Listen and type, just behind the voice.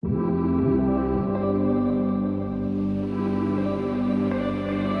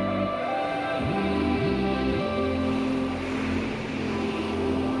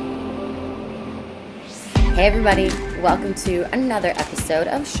Hey everybody, welcome to another episode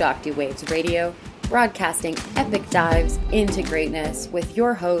of Shakti Waves Radio, broadcasting epic dives into greatness with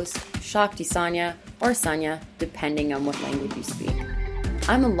your host, Shakti Sanya, or Sanya, depending on what language you speak.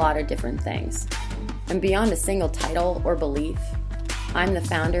 I'm a lot of different things, and beyond a single title or belief, I'm the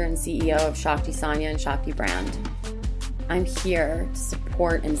founder and CEO of Shakti Sanya and Shakti Brand. I'm here to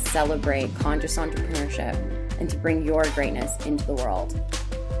support and celebrate conscious entrepreneurship and to bring your greatness into the world.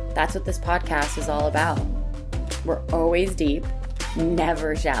 That's what this podcast is all about. We're always deep,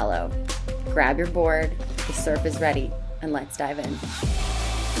 never shallow. Grab your board, the surf is ready, and let's dive in.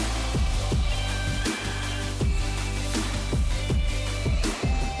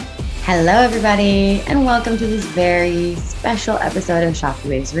 Hello everybody, and welcome to this very special episode of Shakti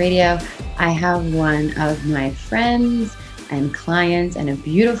Waves Radio. I have one of my friends and clients and a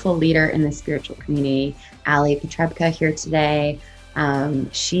beautiful leader in the spiritual community, Andi Antal, here today.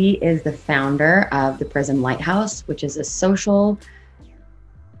 She is the founder of the Prism Lighthouse, which is a spiritual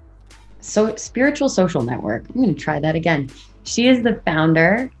social network. I'm going to try that again. She is the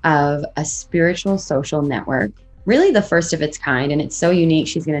founder of a spiritual social network, really the first of its kind. And it's so unique.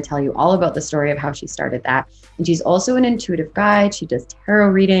 She's going to tell you all about the story of how she started that. And she's also an intuitive guide. She does tarot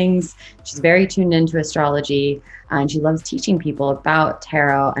readings. She's very tuned into astrology. And she loves teaching people about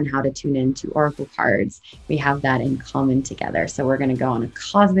tarot and how to tune into oracle cards. We have that in common together. So we're going to go on a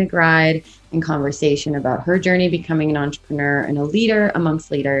cosmic ride and conversation about her journey becoming an entrepreneur and a leader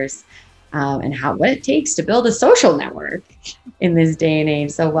amongst leaders, and what it takes to build a social network in this day and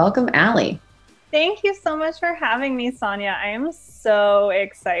age. So welcome, Andi. Thank you so much for having me, Sonia. I am so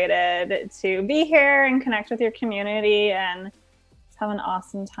excited to be here and connect with your community and have an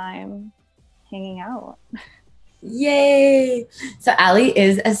awesome time hanging out. Yay! So Andi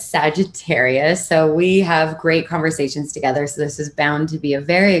is a Sagittarius, so we have great conversations together. So this is bound to be a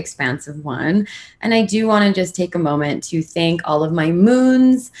very expansive one. And I do want to just take a moment to thank all of my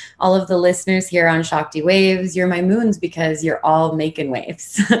moons, all of the listeners here on Shakti Waves. You're my moons because you're all making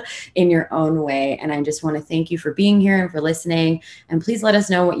waves in your own way. And I just want to thank you for being here and for listening. And please let us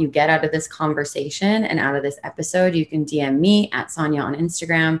know what you get out of this conversation and out of this episode. You can DM me at Sonia on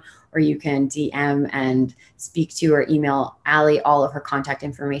Instagram, or you can DM and speak to or email Andi. All of her contact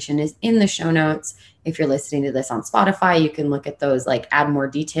information is in the show notes. If you're listening to this on Spotify, you can look at those, add more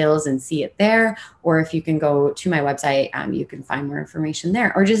details and see it there. Or if you can go to my website, you can find more information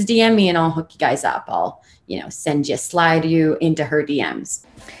there. Or just DM me and I'll hook you guys up. I'll, slide you into her DMs.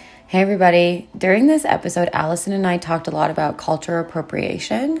 Hey everybody. During this episode, Allison and I talked a lot about cultural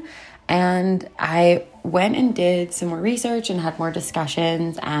appropriation. And I went and did some more research and had more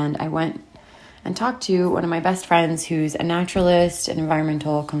discussions. And I went and talked to one of my best friends who's a naturalist, an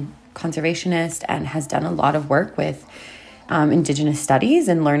environmental conservationist, and has done a lot of work with Indigenous studies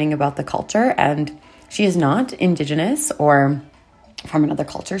and learning about the culture. And she is not Indigenous or from another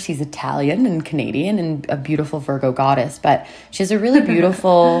culture. She's Italian and Canadian and a beautiful Virgo goddess. But she has a really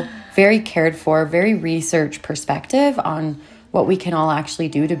beautiful, very cared for, very research perspective on what we can all actually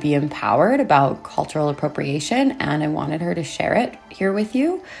do to be empowered about cultural appropriation. And I wanted her to share it here with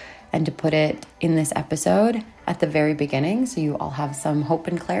you and to put it in this episode at the very beginning, so you all have some hope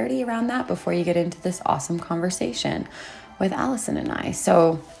and clarity around that before you get into this awesome conversation with Allison and I.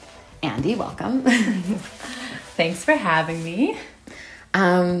 So Andi, welcome. Thanks for having me.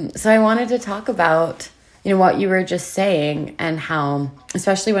 So I wanted to talk about, what you were just saying and how,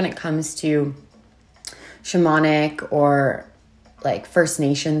 especially when it comes to shamanic or First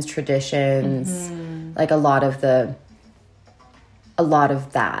Nations traditions, a lot of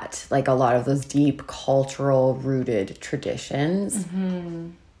those deep cultural rooted traditions.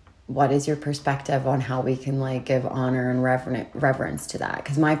 What is your perspective on how we can like give honor and reverence to that?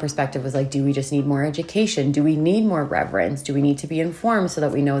 Because my perspective was like, do we just need more education? Do we need more reverence? Do we need to be informed so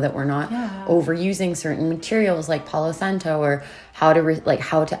that we know that we're not overusing certain materials like Palo Santo, or how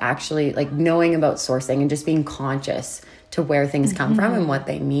to actually like knowing about sourcing and just being conscious to where things come from and what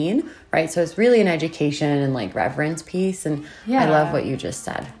they mean, right? So it's really an education and like reverence piece. And I love what you just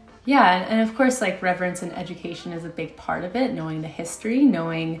said. Yeah, and of course, like reverence and education is a big part of it. Knowing the history,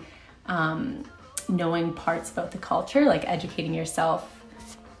 knowing parts about the culture, like educating yourself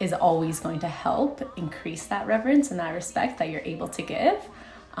is always going to help increase that reverence and that respect that you're able to give.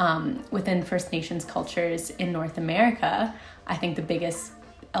 Within First Nations cultures in North America, I think the biggest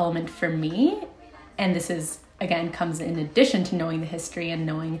element for me, and this is again comes in addition to knowing the history and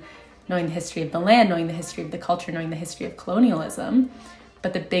knowing the history of the land, knowing the history of the culture, knowing the history of colonialism.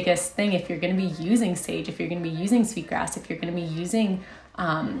 But the biggest thing, if you're going to be using sage, if you're going to be using sweetgrass, if you're going to be using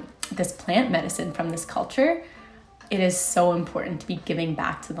this plant medicine from this culture, it is so important to be giving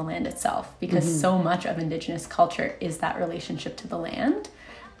back to the land itself, because so much of Indigenous culture is that relationship to the land.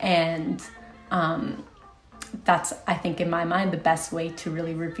 And that's, I think, in my mind, the best way to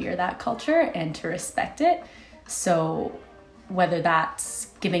really revere that culture and to respect it. So whether that's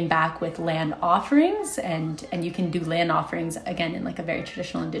giving back with land offerings, and you can do land offerings again in like a very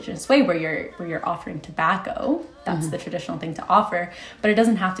traditional Indigenous way where you're offering tobacco. That's the traditional thing to offer, but it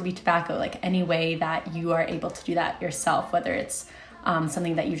doesn't have to be tobacco. Like any way that you are able to do that yourself, whether it's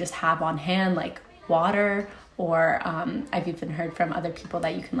something that you just have on hand, like water, or I've even heard from other people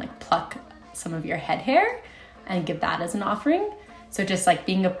that you can like pluck some of your head hair and give that as an offering. So just like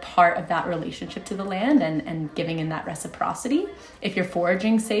being a part of that relationship to the land and giving in that reciprocity. If you're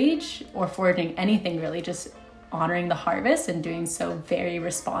foraging sage or foraging anything, really just honoring the harvest and doing so very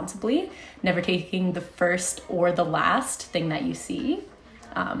responsibly, never taking the first or the last thing that you see,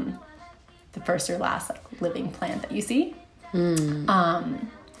 the first or last like living plant that you see. And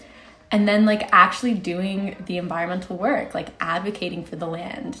then like actually doing the environmental work, like advocating for the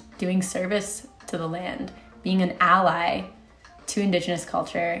land, doing service to the land, being an ally to Indigenous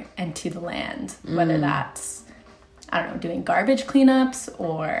culture and to the land, whether that's, I don't know, doing garbage cleanups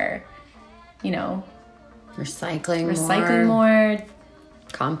or, you know, recycling more,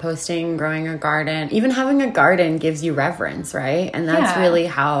 composting, growing a garden. Even having a garden gives you reverence, right? And that's really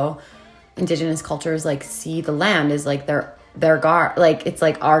how Indigenous cultures like see the land, is like their like it's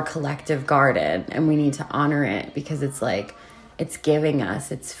like our collective garden, and we need to honor it because it's like it's giving us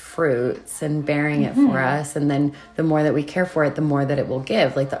its fruits and bearing it for us. And then the more that we care for it, the more that it will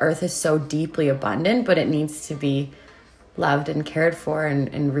give. Like the earth is so deeply abundant, but it needs to be loved and cared for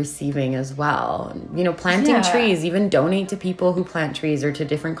and receiving as well. And, you know, planting trees, even donate to people who plant trees or to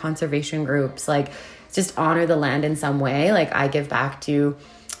different conservation groups. Like just honor the land in some way. Like I give back to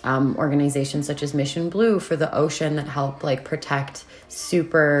organizations such as Mission Blue for the ocean that help like protect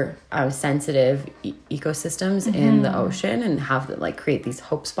super sensitive ecosystems in the ocean, and have like create these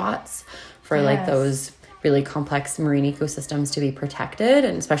hope spots for like those really complex marine ecosystems to be protected,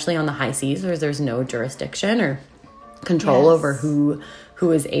 and especially on the high seas where there's no jurisdiction or control over who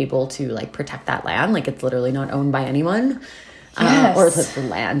is able to like protect that land. Like it's literally not owned by anyone, or the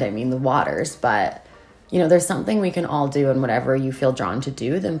land, I mean the waters. But you know, there's something we can all do, and whatever you feel drawn to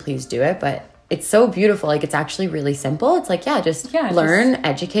do, then please do it. But it's so beautiful. Like it's actually really simple. It's like, learn,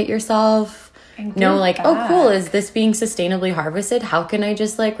 educate yourself, know like, oh cool, is this being sustainably harvested? How can I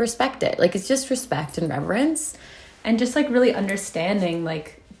just like respect it? Like it's just respect and reverence. And just like really understanding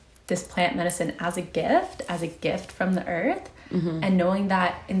like this plant medicine as a gift from the earth. And knowing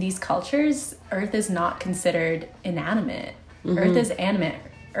that in these cultures, earth is not considered inanimate. Earth is animate.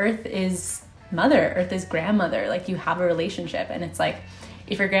 Earth is mother. Earth is grandmother. Like you have a relationship. And it's like,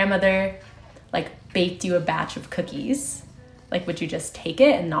 if your grandmother like baked you a batch of cookies, like would you just take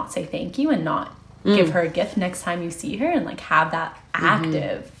it and not say thank you and not give her a gift next time you see her, and like have that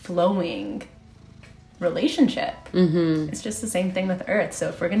active flowing relationship? It's just the same thing with earth. So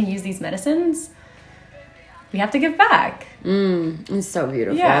if we're going to use these medicines, we have to give back. It's so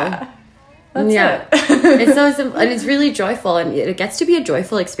beautiful. That's it. It's so simple, and it's really joyful, and it gets to be a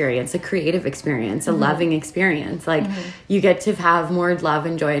joyful experience, a creative experience, a loving experience. Like you get to have more love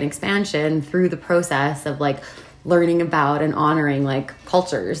and joy and expansion through the process of like learning about and honoring like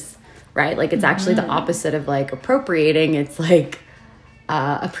cultures, right? Like it's actually the opposite of like appropriating. It's like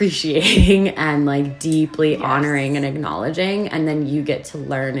appreciating and like deeply honoring and acknowledging, and then you get to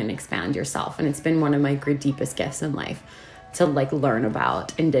learn and expand yourself. And it's been one of my deepest gifts in life to like learn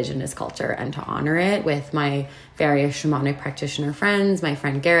about Indigenous culture and to honor it with my various shamanic practitioner friends. My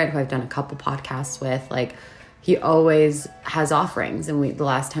friend Garrett, who I've done a couple podcasts with, like he always has offerings, and the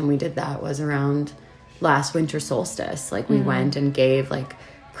last time we did that was around last winter solstice. Like we went and gave like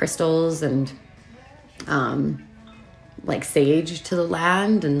crystals and like sage to the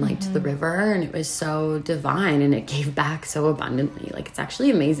land and like to the river, and it was so divine, and it gave back so abundantly. Like it's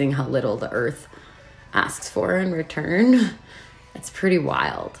actually amazing how little the earth asks for in return. It's pretty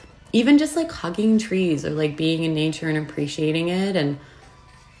wild. Even just like hugging trees or like being in nature and appreciating it, and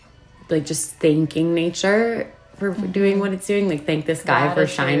like just thanking nature for doing what it's doing. Like thank the sky for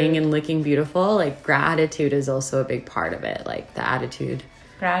shining and looking beautiful. Like gratitude is also a big part of it. Like the attitude.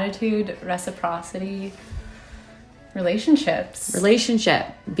 Gratitude, reciprocity, relationship.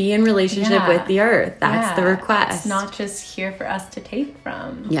 Be in relationship with the earth. That's the request. It's not just here for us to take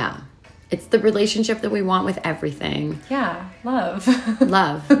from. Yeah. It's the relationship that we want with everything. Yeah. Love.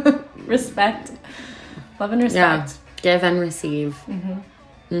 Respect. Love and respect. Yeah. Give and receive.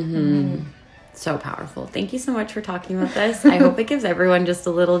 So powerful. Thank you so much for talking about this. I hope it gives everyone just a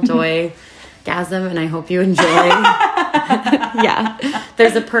little joy gasm, and I hope you enjoy. Yeah,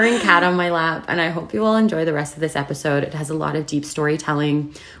 there's a purring cat on my lap, and I hope you will enjoy the rest of this episode. It has a lot of deep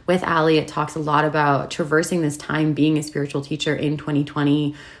storytelling with Ali. It talks a lot about traversing this time being a spiritual teacher in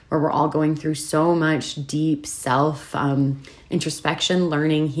 2020, where we're all going through so much deep self introspection,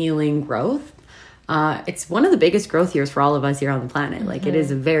 learning, healing, growth. It's one of the biggest growth years for all of us here on the planet. Like it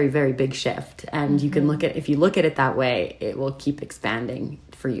is a very, very big shift. And you can if you look at it that way, it will keep expanding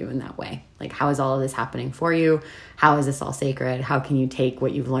for you in that way. Like, how is all of this happening for you? How is this all sacred? How can you take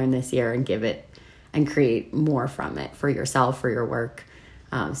what you've learned this year and give it and create more from it for yourself, for your work?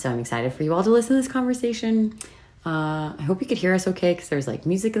 So I'm excited for you all to listen to this conversation. I hope you could hear us okay, because there's like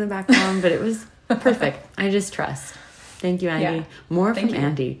music in the background, but it was perfect. I just trust. Thank you, Andi. Yeah. More from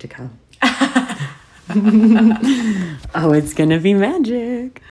Andi to come. Oh, it's gonna be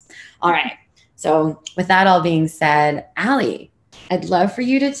magic. All right. So with that all being said, Ali, I'd love for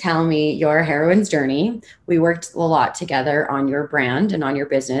you to tell me your heroine's journey. We worked a lot together on your brand and on your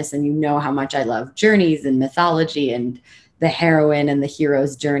business, and you know how much I love journeys and mythology and the heroine and the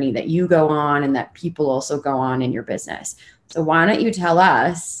hero's journey that you go on and that people also go on in your business. So why don't you tell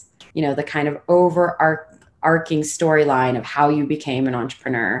us, the kind of overarching storyline of how you became an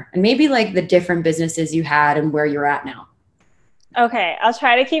entrepreneur, and maybe like the different businesses you had and where you're at now. Okay, I'll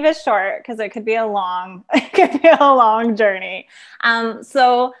try to keep it short because it could be a long journey.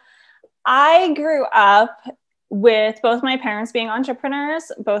 So I grew up with both my parents being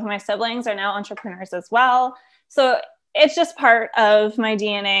entrepreneurs. Both my siblings are now entrepreneurs as well. So it's just part of my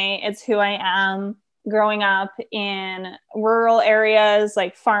DNA. It's who I am. Growing up in rural areas,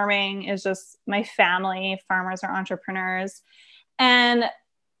 like farming is just my family. Farmers are entrepreneurs. And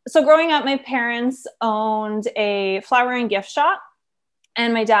so growing up, my parents owned a flower and gift shop,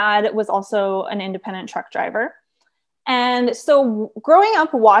 and my dad was also an independent truck driver. And so growing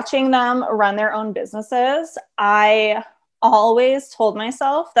up watching them run their own businesses, I always told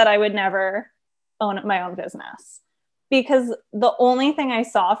myself that I would never own my own business, because the only thing I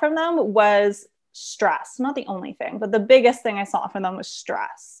saw from them was stress. Not the only thing, but the biggest thing I saw from them was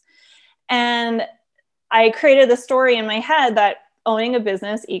stress. And I created the story in my head that owning a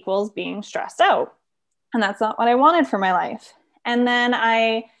business equals being stressed out. And that's not what I wanted for my life. And then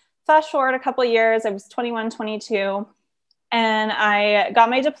I fast forward a couple of years, I was 21, 22, and I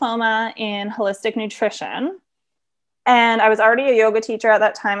got my diploma in holistic nutrition. And I was already a yoga teacher at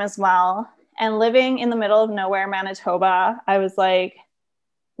that time as well. And living in the middle of nowhere, Manitoba, I was like,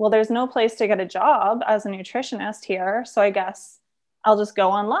 well, there's no place to get a job as a nutritionist here. So I guess I'll just go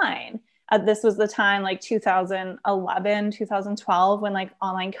online. This was the time, like 2011, 2012, when like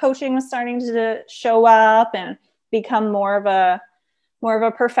online coaching was starting to show up and become more of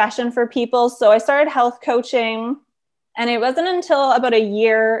a profession for people. So I started health coaching, and it wasn't until about a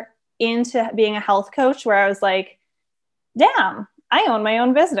year into being a health coach where I was like, damn, I own my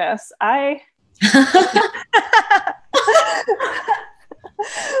own business.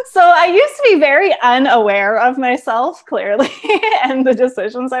 So I used to be very unaware of myself, clearly, and the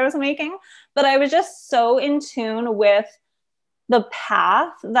decisions I was making, but I was just so in tune with the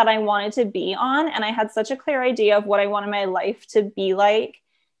path that I wanted to be on. And I had such a clear idea of what I wanted my life to be like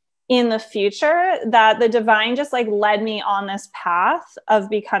in the future, that the divine just like led me on this path of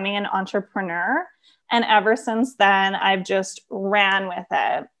becoming an entrepreneur. And ever since then, I've just ran with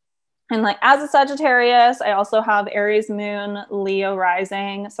it. And like, as a Sagittarius, I also have Aries moon, Leo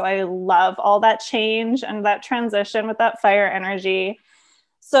rising. So I love all that change and that transition with that fire energy.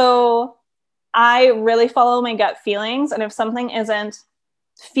 So I really follow my gut feelings. And if something isn't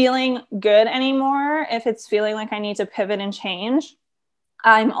feeling good anymore, if it's feeling like I need to pivot and change,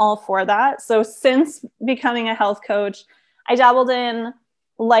 I'm all for that. So since becoming a health coach, I dabbled in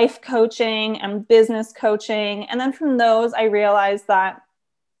life coaching and business coaching. And then from those, I realized that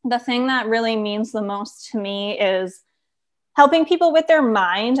the thing that really means the most to me is helping people with their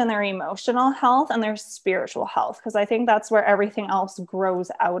mind and their emotional health and their spiritual health, because I think that's where everything else grows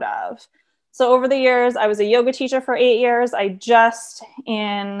out of. So over the years, I was a yoga teacher for 8 years. I just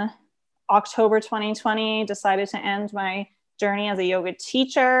in October 2020 decided to end my journey as a yoga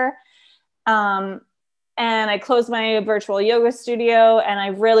teacher. And I closed my virtual yoga studio, and I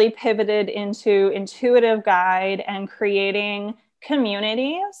really pivoted into intuitive guide and creating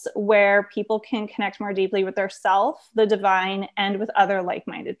communities where people can connect more deeply with their self, the divine, and with other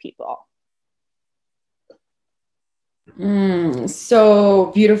like-minded people.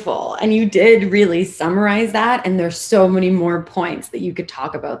 So beautiful. And you did really summarize that. And there's so many more points that you could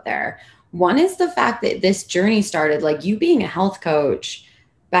talk about there. One is the fact that this journey started, like you being a health coach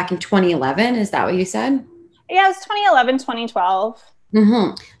back in 2011. Is that what you said? Yeah, it's 2011, 2012.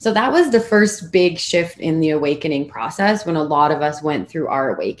 So that was the first big shift in the awakening process when a lot of us went through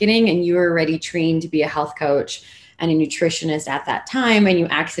our awakening, and you were already trained to be a health coach and a nutritionist at that time, and you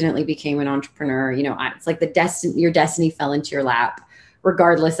accidentally became an entrepreneur. It's like your destiny fell into your lap,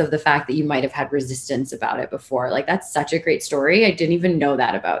 regardless of the fact that you might have had resistance about it before. Like, that's such a great story. I didn't even know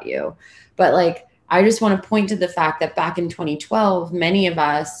that about you. But like, I just want to point to the fact that back in 2012, many of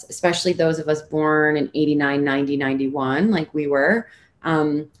us, especially those of us born in 89, 90, 91, like we're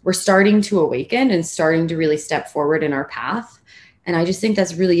starting to awaken and starting to really step forward in our path. And I just think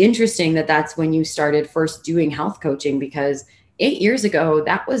that's really interesting that that's when you started first doing health coaching, because 8 years ago,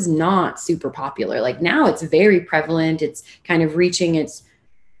 that was not super popular. Like now it's very prevalent. It's kind of reaching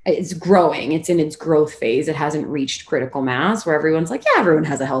it's growing. It's in its growth phase. It hasn't reached critical mass where everyone's like, yeah, everyone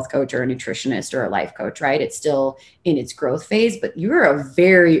has a health coach or a nutritionist or a life coach, right? It's still in its growth phase, but you're a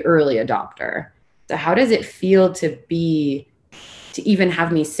very early adopter. So how does it feel to even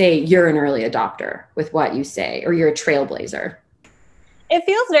have me say you're an early adopter with what you say, or you're a trailblazer? It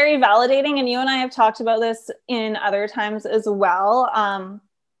feels very validating. And you and I have talked about this in other times as well. I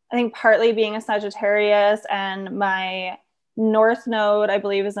think partly being a Sagittarius, and my North Node, I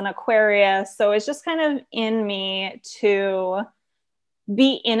believe, is an Aquarius. So it's just kind of in me to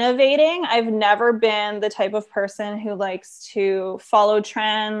be innovating. I've never been the type of person who likes to follow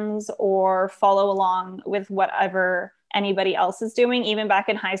trends or follow along with whatever anybody else is doing. Even back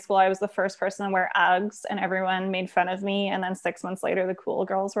in high school, I was the first person to wear Uggs and everyone made fun of me. And then 6 months later, the cool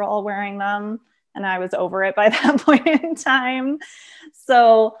girls were all wearing them. And I was over it by that point in time.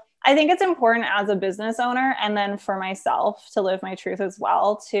 So I think it's important as a business owner, and then for myself to live my truth as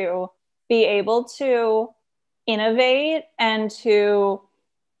well, to be able to innovate and to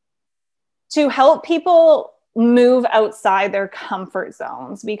help people move outside their comfort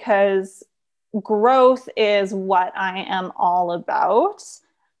zones, because growth is what I am all about.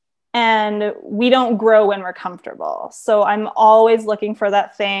 And we don't grow when we're comfortable. So I'm always looking for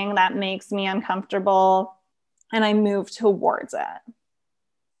that thing that makes me uncomfortable, and I move towards it.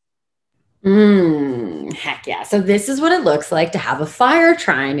 Heck yeah. So this is what it looks like to have a fire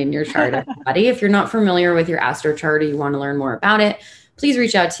trine in your chart, everybody. If you're not familiar with your astro chart or you want to learn more about it, please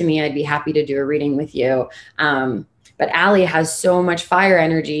reach out to me. I'd be happy to do a reading with you. But Allie has so much fire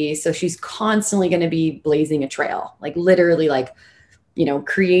energy. So she's constantly going to be blazing a trail, like literally like,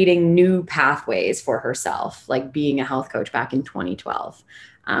 creating new pathways for herself, like being a health coach back in 2012.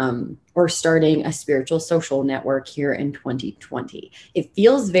 Or starting a spiritual social network here in 2020. It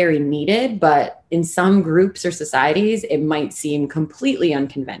feels very needed, but in some groups or societies, it might seem completely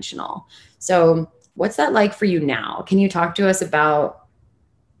unconventional. So what's that like for you now? Can you talk to us about,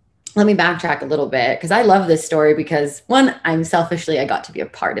 let me backtrack a little bit, because I love this story because one, I got to be a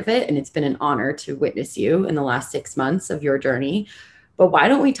part of it, and it's been an honor to witness you in the last 6 months of your journey. But why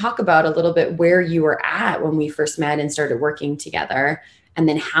don't we talk about a little bit where you were at when we first met and started working together, and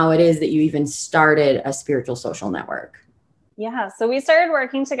then how it is that you even started a spiritual social network? Yeah, so we started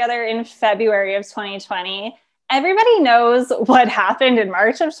working together in February of 2020. Everybody knows what happened in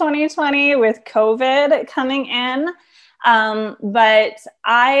March of 2020 with COVID coming in. But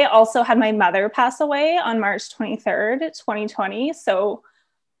I also had my mother pass away on March 23rd, 2020. So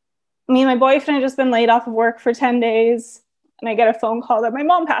me and my boyfriend had just been laid off of work for 10 days. And I get a phone call that my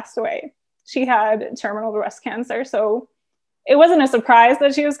mom passed away. She had terminal breast cancer. So it wasn't a surprise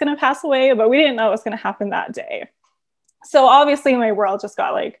that she was going to pass away, but we didn't know it was going to happen that day. So obviously my world just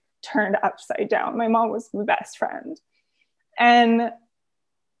got like turned upside down. My mom was my best friend. And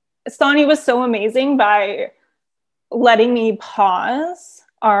Stani was so amazing by letting me pause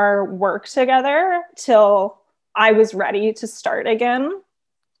our work together till I was ready to start again.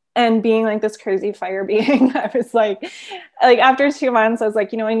 And being like this crazy fire being, I was like after 2 months, I was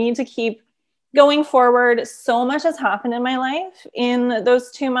like, I need to keep going forward. So much has happened in my life in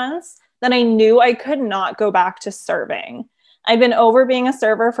those 2 months that I knew I could not go back to serving. I'd been over being a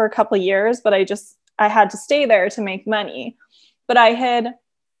server for a couple of years, but I had to stay there to make money. But I had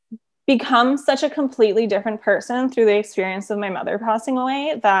become such a completely different person through the experience of my mother passing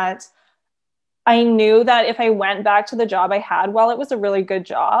away that I knew that if I went back to the job I had, while it was a really good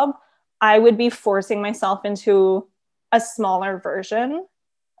job, I would be forcing myself into a smaller version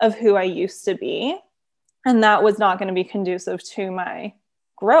of who I used to be. And that was not going to be conducive to my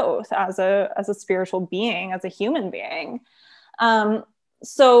growth as a spiritual being, as a human being.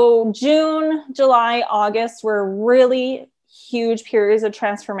 So June, July, August were really huge periods of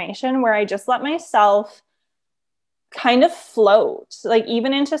transformation where I just let myself kind of float, like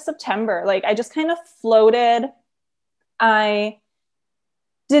even into September, like I just kind of floated. I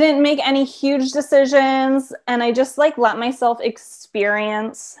didn't make any huge decisions. And I just like let myself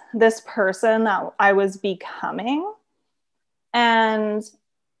experience this person that I was becoming. And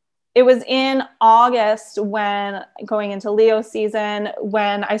it was in August, when going into Leo season,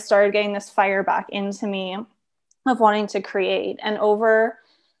 when I started getting this fire back into me of wanting to create. And over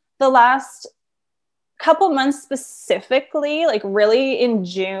the last couple months specifically, like really in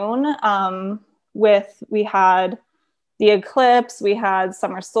June, we had the eclipse, we had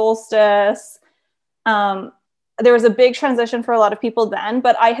summer solstice. There was a big transition for a lot of people then,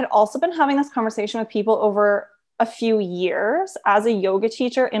 but I had also been having this conversation with people over a few years as a yoga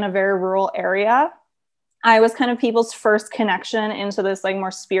teacher in a very rural area. I was kind of people's first connection into this like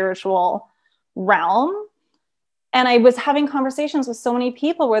more spiritual realm. And I was having conversations with so many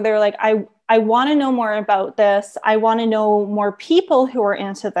people where they're like, I want to know more about this. I want to know more people who are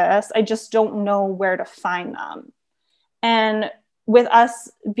into this. I just don't know where to find them. And with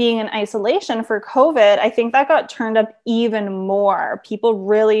us being in isolation for COVID, I think that got turned up even more. People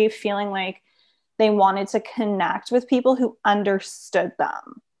really feeling like they wanted to connect with people who understood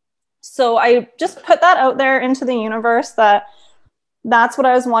them. So I just put that out there into the universe that that's what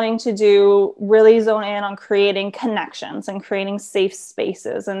I was wanting to do, really zone in on creating connections and creating safe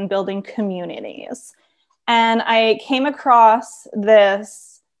spaces and building communities. And I came across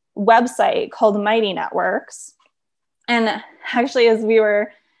this website called Mighty Networks. And actually, as you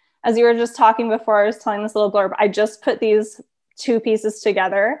were just talking before, I was telling this little blurb, I just put these two pieces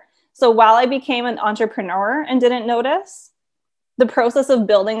together. So while I became an entrepreneur and didn't notice, the process of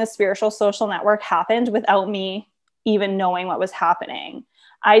building a spiritual social network happened without me even knowing what was happening.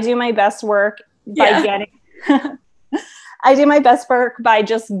 I do my best work by I do my best work by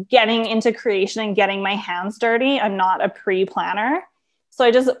just getting into creation and getting my hands dirty. I'm not a pre-planner. So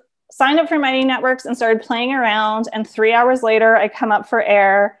I just signed up for Mighty Networks and started playing around. And 3 hours later, I come up for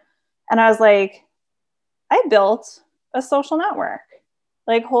air and I was like, I built a social network.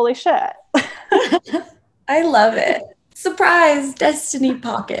 Like, holy shit. I love it. Surprise, destiny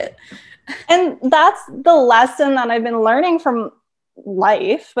pocket. And that's the lesson that I've been learning from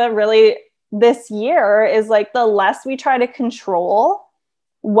life, but really this year is like the less we try to control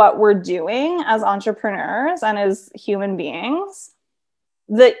what we're doing as entrepreneurs and as human beings,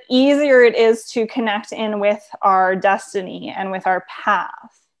 the easier it is to connect in with our destiny and with our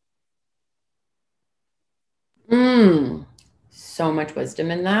path. So much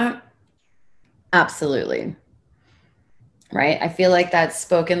wisdom in that. Absolutely. Right? I feel like that's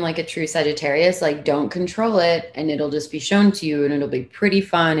spoken like a true Sagittarius, like don't control it and it'll just be shown to you and it'll be pretty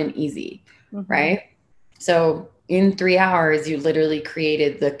fun and easy. Right? So in 3 hours, you literally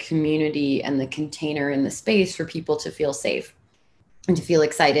created the community and the container and the space for people to feel safe and to feel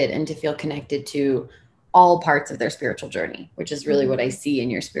excited and to feel connected to all parts of their spiritual journey, which is really what I see in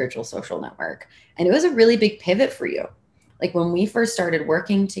your spiritual social network. And it was a really big pivot for you. Like when we first started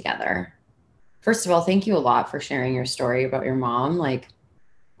working together, first of all, thank you a lot for sharing your story about your mom. Like,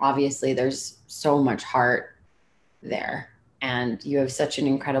 obviously, there's so much heart there. And you have such an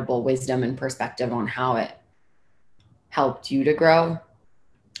incredible wisdom and perspective on how it helped you to grow.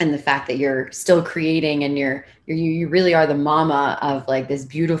 And the fact that you're still creating and you really are the mama of like this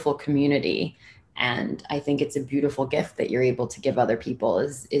beautiful community. And I think it's a beautiful gift that you're able to give other people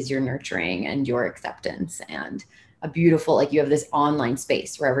is your nurturing and your acceptance, and a beautiful, like you have this online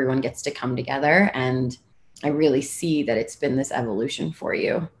space where everyone gets to come together. And I really see that it's been this evolution for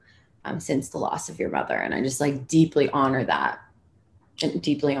you since the loss of your mother. And I just like deeply honor that and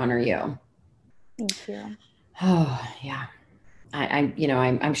deeply honor you. Thank you. Oh yeah.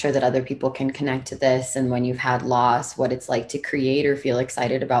 I'm sure that other people can connect to this, and when you've had loss, what it's like to create or feel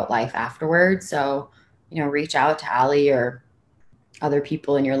excited about life afterwards. So, reach out to Ali or other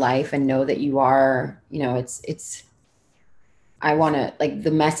people in your life and know that you are, I want to, like,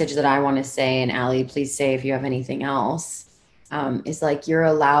 the message that I want to say, and Ali, please say if you have anything else, is like, you're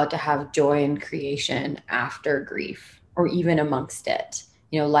allowed to have joy and creation after grief or even amongst it.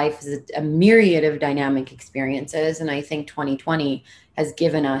 Life is a myriad of dynamic experiences. And I think 2020 has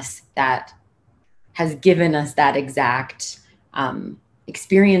given us that exact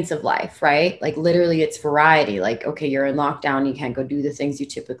experience of life, right? Like literally it's variety. Like, okay, you're in lockdown. You can't go do the things you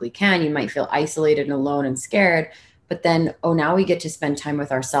typically can. You might feel isolated and alone and scared, but then, now we get to spend time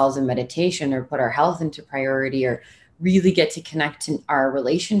with ourselves in meditation or put our health into priority or really get to connect to our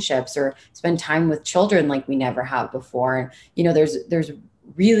relationships or spend time with children like we never have before. And, there's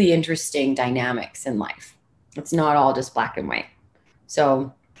really interesting dynamics in life. It's not all just black and white.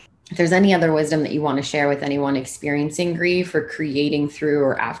 So if there's any other wisdom that you want to share with anyone experiencing grief or creating through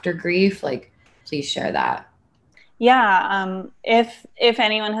or after grief, like please share that. Yeah. If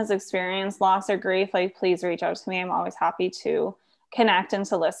anyone has experienced loss or grief, like please reach out to me. I'm always happy to connect and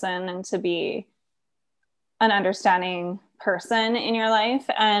to listen and to be an understanding person in your life,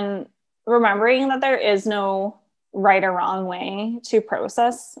 and remembering that there is no right or wrong way to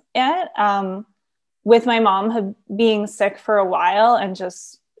process it. With my mom being sick for a while and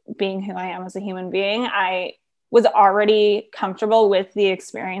just being who I am as a human being, I was already comfortable with the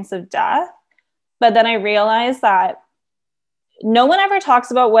experience of death. But then I realized that no one ever talks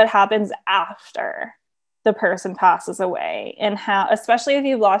about what happens after the person passes away, and how, especially if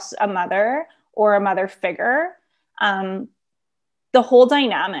you've lost a mother or a mother figure, um, the whole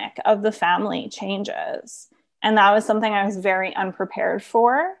dynamic of the family changes. And that was something I was very unprepared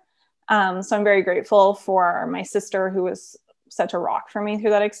for. So I'm very grateful for my sister, who was such a rock for me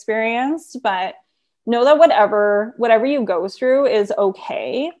through that experience. But know that whatever you go through is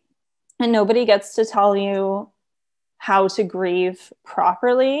okay. And nobody gets to tell you how to grieve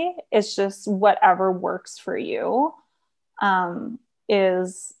properly. It's just whatever works for you,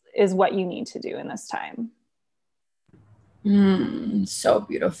 is what you need to do in this time. So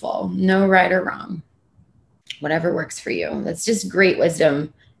beautiful. No right or wrong. Whatever works for you. That's just great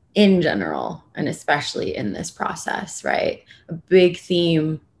wisdom in general, and especially in this process, right? A big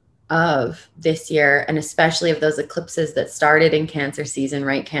theme of this year, and especially of those eclipses that started in Cancer season,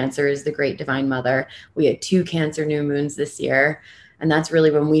 right? Cancer is the great divine mother. We had 2 Cancer new moons this year. And that's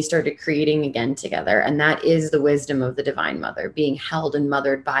really when we started creating again together. And that is the wisdom of the divine mother, being held and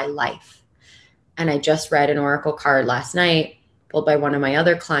mothered by life. And I just read an oracle card last night, pulled by one of my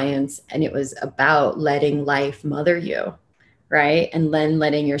other clients, and it was about letting life mother you, right? And then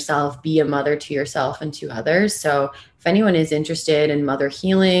letting yourself be a mother to yourself and to others. So if anyone is interested in mother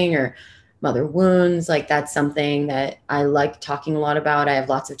healing or mother wounds, like that's something that I like talking a lot about. I have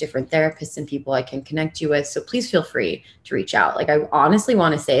lots of different therapists and people I can connect you with. So please feel free to reach out. Like, I honestly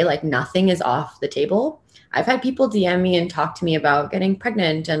want to say, like, nothing is off the table. I've had people DM me and talk to me about getting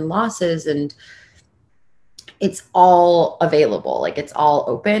pregnant and losses, and it's all available. Like, it's all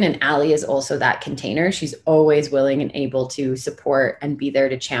open. And Allie is also that container. She's always willing and able to support and be there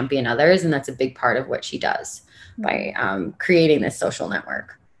to champion others. And that's a big part of what she does by creating this social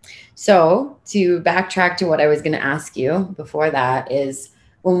network. So to backtrack to what I was going to ask you before that is,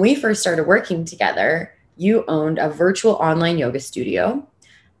 when we first started working together, you owned a virtual online yoga studio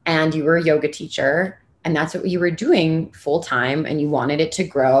and you were a yoga teacher, and that's what you were doing full time, and you wanted it to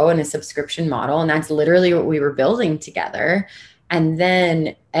grow in a subscription model, and that's literally what we were building together. And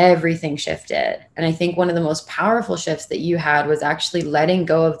then everything shifted, and I think one of the most powerful shifts that you had was actually letting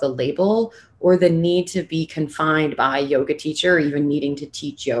go of the label or the need to be confined by yoga teacher or even needing to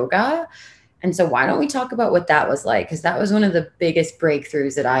teach yoga. And so why don't we talk about what that was like, because that was one of the biggest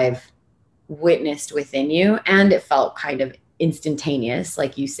breakthroughs that I've witnessed within you, and it felt kind of instantaneous,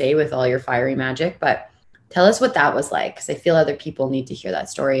 like you say, with all your fiery magic. But tell us what that was like, because I feel other people need to hear that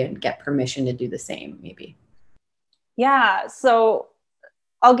story and get permission to do the same, maybe. Yeah. So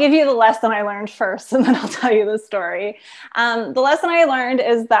I'll give you the lesson I learned first, and then I'll tell you the story. The lesson I learned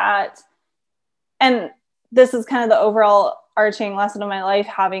is that, and this is kind of the overall arching lesson of my life,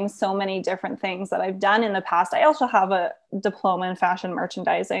 having so many different things that I've done in the past. I also have a diploma in fashion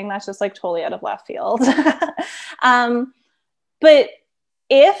merchandising. That's just like totally out of left field. But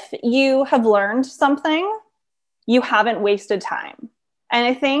if you have learned something, you haven't wasted time. And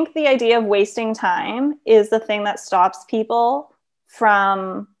I think the idea of wasting time is the thing that stops people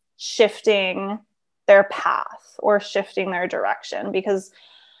from shifting their path or shifting their direction. Because,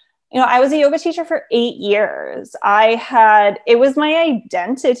 I was a yoga teacher for 8 years. It was my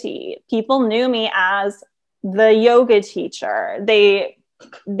identity. People knew me as the yoga teacher. They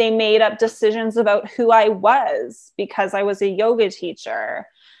made up decisions about who I was because I was a yoga teacher.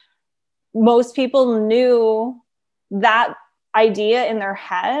 Most people knew that idea in their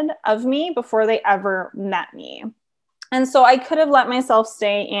head of me before they ever met me. And so I could have let myself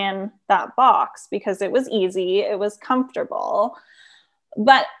stay in that box because it was easy, it was comfortable,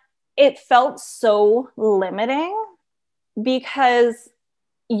 but it felt so limiting because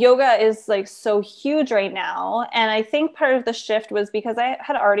yoga is like so huge right now. And I think part of the shift was because I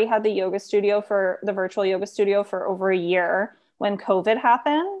had already had the virtual yoga studio for over a year when COVID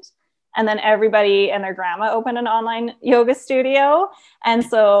happened. And then everybody and their grandma opened an online yoga studio. And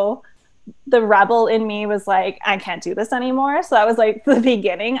so the rebel in me was like, I can't do this anymore. So that was like the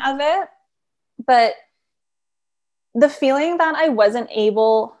beginning of it. But the feeling that I wasn't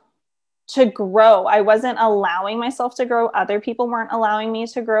able to grow, I wasn't allowing myself to grow. Other people weren't allowing me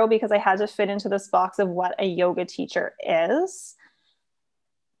to grow because I had to fit into this box of what a yoga teacher is.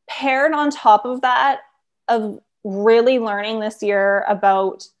 Paired on top of that, of really learning this year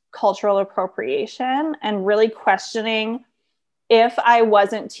about cultural appropriation and really questioning if I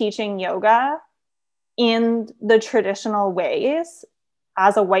wasn't teaching yoga in the traditional ways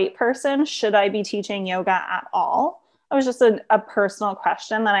as a white person, should I be teaching yoga at all? It was just a personal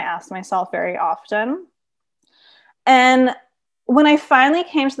question that I asked myself very often. And when I finally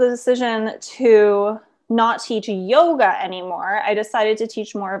came to the decision to not teach yoga anymore, I decided to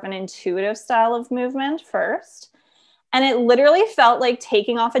teach more of an intuitive style of movement first. And it literally felt like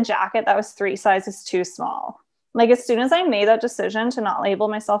taking off a jacket that was 3 sizes too small. Like as soon as I made that decision to not label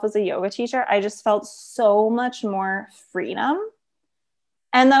myself as a yoga teacher, I just felt so much more freedom.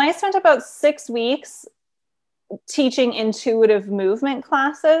 And then I spent about 6 weeks teaching intuitive movement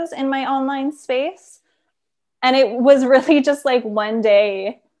classes in my online space. And it was really just like one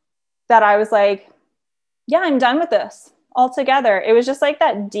day that I was like, yeah, I'm done with this altogether. It was just like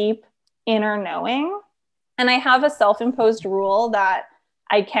that deep inner knowing. And I have a self-imposed rule that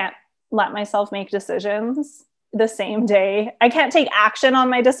I can't let myself make decisions the same day. I can't take action on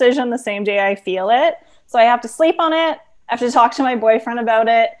my decision the same day I feel it. So I have to sleep on it. I have to talk to my boyfriend about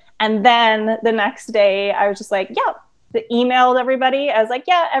it. And then the next day I was just like, yeah, emailed everybody. I was like,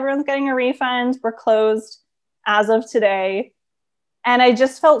 yeah, everyone's getting a refund. We're closed as of today. And I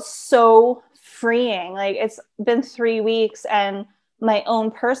just felt so freeing. Like it's been 3 weeks and my own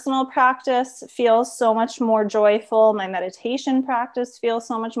personal practice feels so much more joyful. My meditation practice feels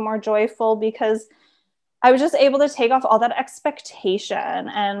so much more joyful because I was just able to take off all that expectation.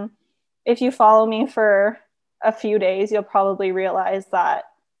 And if you follow me for a few days, you'll probably realize that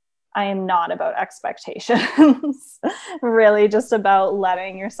I am not about expectations, really just about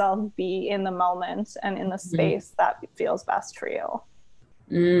letting yourself be in the moment and in the space that feels best for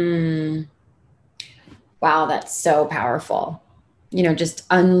you. Wow, that's so powerful. Just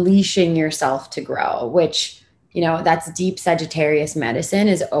unleashing yourself to grow, which, that's deep Sagittarius medicine,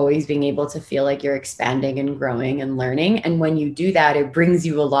 is always being able to feel like you're expanding and growing and learning. And when you do that, it brings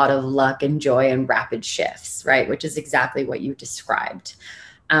you a lot of luck and joy and rapid shifts, right? Which is exactly what you described.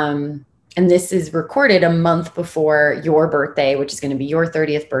 And this is recorded a month before your birthday, which is going to be your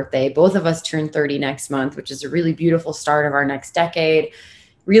 30th birthday. Both of us turn 30 next month, which is a really beautiful start of our next decade.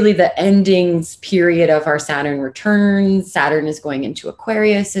 Really the endings period of our Saturn returns. Saturn is going into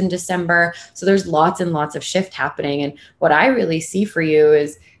Aquarius in December. So there's lots and lots of shift happening. And what I really see for you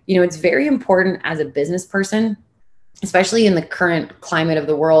is, it's very important as a business person, especially in the current climate of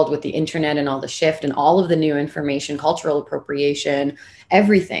the world with the internet and all the shift and all of the new information, cultural appropriation,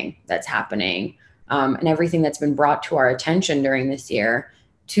 everything that's happening, and everything that's been brought to our attention during this year,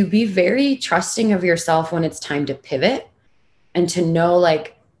 to be very trusting of yourself when it's time to pivot and to know,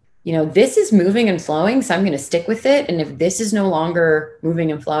 like, this is moving and flowing, so I'm going to stick with it. And if this is no longer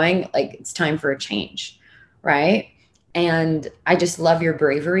moving and flowing, like, it's time for a change, right? And I just love your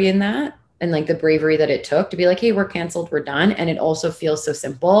bravery in that. And like the bravery that it took to be like, hey, we're canceled, we're done. And it also feels so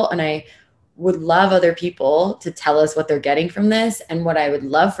simple. And I would love other people to tell us what they're getting from this. And what I would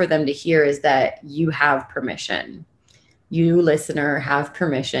love for them to hear is that you have permission. You, listener, have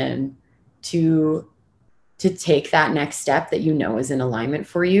permission to take that next step that is in alignment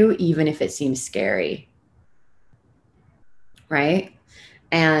for you, even if it seems scary. Right?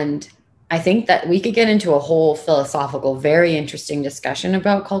 And I think that we could get into a whole philosophical, very interesting discussion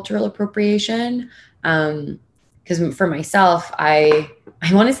about cultural appropriation. Because for myself, I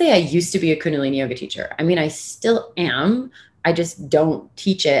want to say I used to be a Kundalini yoga teacher. I mean, I still am. I just don't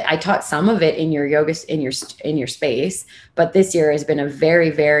teach it. I taught some of it in your yoga, in your space, but this year has been a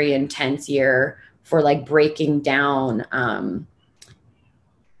very, very intense year for like breaking down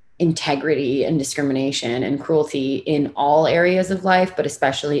integrity and discrimination and cruelty in all areas of life, but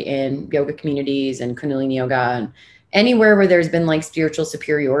especially in yoga communities and Kundalini yoga and anywhere where there's been like spiritual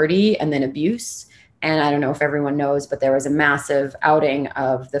superiority and then abuse. And I don't know if everyone knows, but there was a massive outing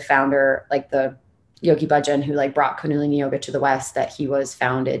of the founder, like the Yogi Bhajan, who like brought Kundalini yoga to the West, that he was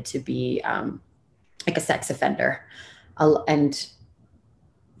founded to be like a sex offender. And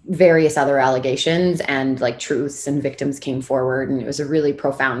various other allegations and like truths and victims came forward, and it was a really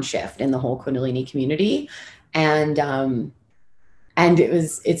profound shift in the whole Kundalini community. And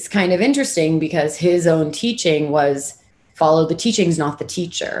it's kind of interesting because his own teaching was follow the teachings, not the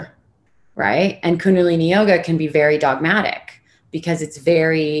teacher, right? And Kundalini yoga can be very dogmatic because it's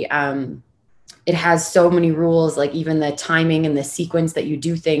very it has so many rules, like even the timing and the sequence that you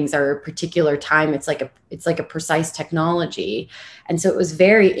do things are a particular time. It's like a precise technology. And so it was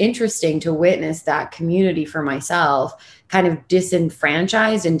very interesting to witness that community for myself, kind of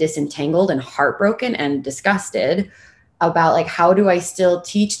disenfranchised and disentangled and heartbroken and disgusted about like, how do I still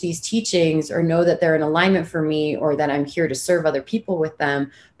teach these teachings or know that they're in alignment for me, or that I'm here to serve other people with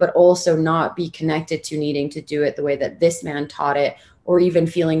them, but also not be connected to needing to do it the way that this man taught it, or even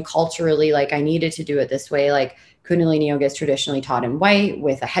feeling culturally like I needed to do it this way. Like Kundalini yoga is traditionally taught in white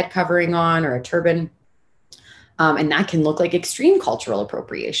with a head covering on or a turban. And that can look like extreme cultural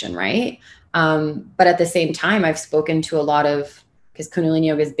appropriation, right? But at the same time, I've spoken to a lot of, because Kundalini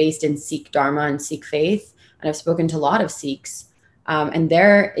yoga is based in Sikh Dharma and Sikh faith, and I've spoken to a lot of Sikhs, and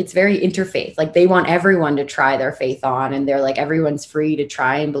it's very interfaith. Like they want everyone to try their faith on, and they're like, everyone's free to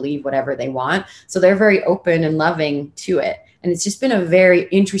try and believe whatever they want. So they're very open and loving to it. And it's just been a very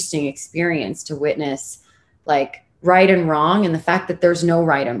interesting experience to witness, like, right and wrong, and the fact that there's no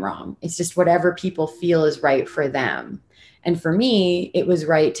right and wrong. It's just whatever people feel is right for them. And for me, it was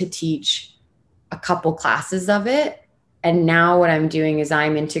right to teach a couple classes of it. And now what I'm doing is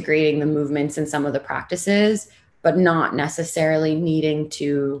I'm integrating the movements and some of the practices, but not necessarily needing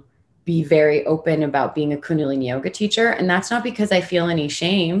to be very open about being a Kundalini yoga teacher. And that's not because I feel any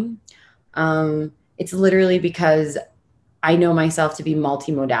shame. It's literally because I know myself to be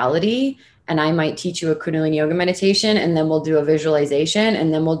multimodality, and I might teach you a Kundalini yoga meditation, and then we'll do a visualization,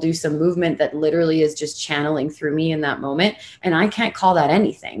 and then we'll do some movement that literally is just channeling through me in that moment. And I can't call that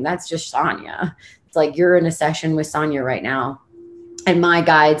anything. That's just Sonia. It's like you're in a session with Sonia right now, and my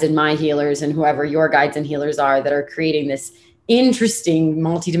guides and my healers and whoever your guides and healers are that are creating this interesting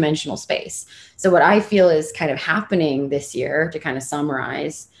multidimensional space. So what I feel is kind of happening this year, to kind of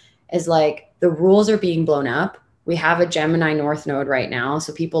summarize, is like the rules are being blown up. We have a Gemini North Node right now.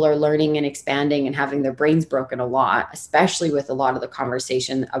 So people are learning and expanding and having their brains broken a lot, especially with a lot of the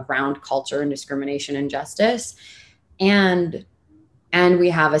conversation around culture and discrimination and justice. And we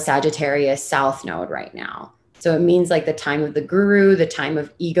have a Sagittarius South Node right now. So it means like the time of the guru, the time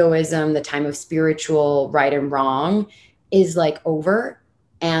of egoism, the time of spiritual right and wrong is like over.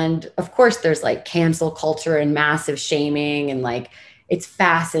 And of course, there's like cancel culture and massive shaming, and like it's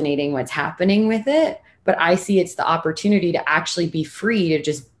fascinating what's happening with it. But I see it's the opportunity to actually be free to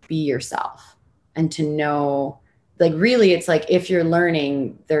just be yourself, and to know, like, really, it's like if you're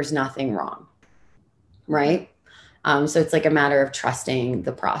learning, there's nothing wrong, right? So it's like a matter of trusting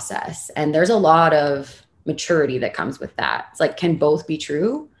the process. And there's a lot of maturity that comes with that. It's like, can both be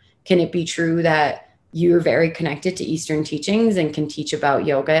true? Can it be true that you're very connected to Eastern teachings and can teach about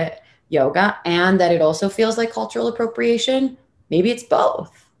yoga, and that it also feels like cultural appropriation? Maybe it's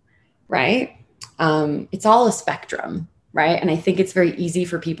both, right? It's all a spectrum, right? And I think it's very easy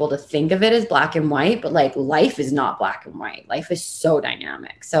for people to think of it as black and white, but like life is not black and white. Life is so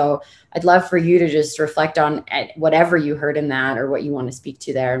dynamic. So I'd love for you to just reflect on whatever you heard in that, or what you want to speak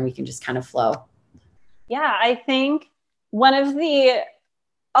to there, and we can just kind of flow. Yeah, I think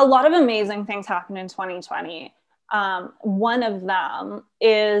a lot of amazing things happened in 2020. One of them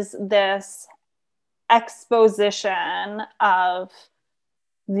is this exposition of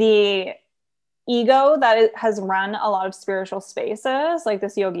the ego that has run a lot of spiritual spaces, like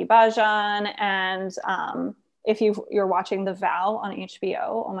this Yogi Bhajan. And if you're watching The Vow on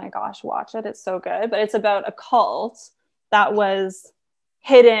HBO, oh my gosh, watch it. It's so good. But it's about a cult that was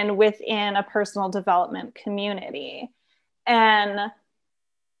hidden within a personal development community. And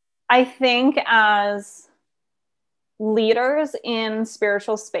I think as leaders in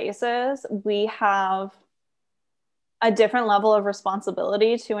spiritual spaces, we have a different level of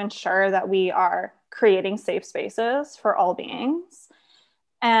responsibility to ensure that we are creating safe spaces for all beings,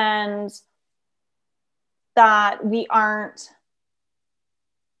 and that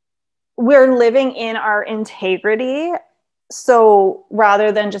we're living in our integrity. So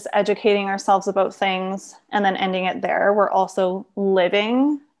rather than just educating ourselves about things and then ending it there, we're also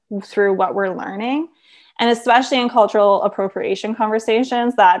living through what we're learning. And especially in cultural appropriation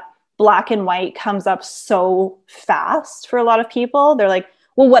conversations, that black and white comes up so fast for a lot of people. They're like,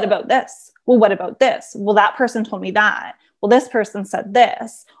 well, what about this? Well, what about this? Well, that person told me that. Well, this person said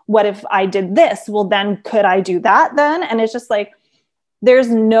this. What if I did this? Well, then could I do that then? And it's just like, there's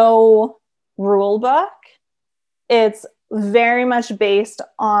no rule book. It's very much based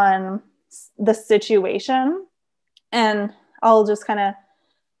on the situation. And I'll just kind of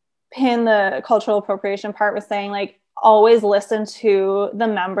pin the cultural appropriation part with saying, like, always listen to the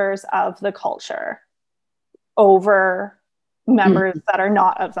members of the culture over members that are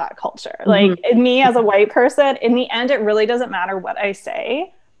not of that culture. Like me as a white person, in the end, it really doesn't matter what I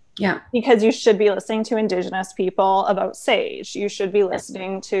say. Yeah. Because you should be listening to Indigenous people about sage. You should be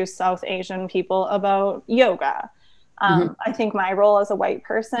listening to South Asian people about yoga. I think my role as a white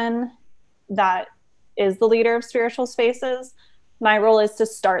person that is the leader of spiritual spaces, my role is to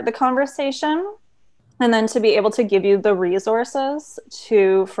start the conversation and then to be able to give you the resources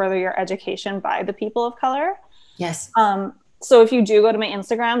to further your education by the people of color. Yes. So if you do go to my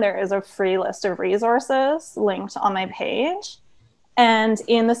Instagram, there is a free list of resources linked on my page. And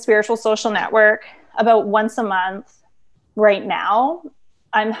in the Spiritual Social Network, about once a month right now,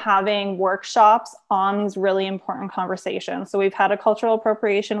 I'm having workshops on these really important conversations. So we've had a cultural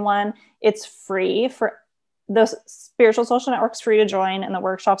appropriation one. It's free for the Spiritual Social Network's free to join, and the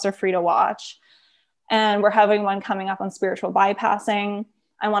workshops are free to watch. And we're having one coming up on spiritual bypassing.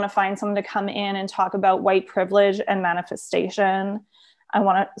 I want to find someone to come in and talk about white privilege and manifestation. I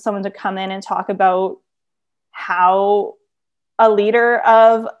want someone to come in and talk about how a leader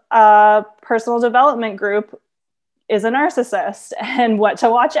of a personal development group is a narcissist and what to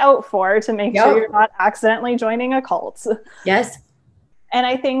watch out for to make sure you're not accidentally joining a cult. Yes. And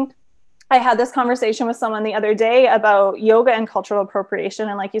I think I had this conversation with someone the other day about yoga and cultural appropriation.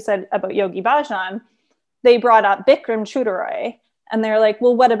 And like you said about Yogi Bhajan, they brought up Bikram Choudhury. And they're like,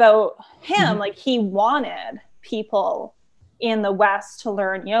 well, what about him? Like, he wanted people in the West to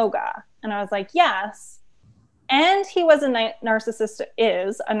learn yoga. And I was like, yes. And he was a narcissistic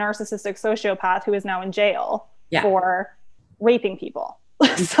sociopath who is now in jail for raping people.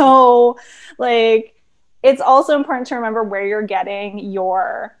 So like, it's also important to remember where you're getting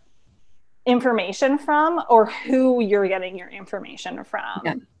your information from or who you're getting your information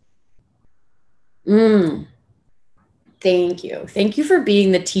from. Thank you. Thank you for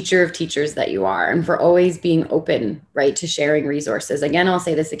being the teacher of teachers that you are, and for always being open, right, to sharing resources. Again, I'll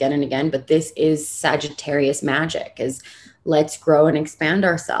say this again and again, but this is Sagittarius magic, is let's grow and expand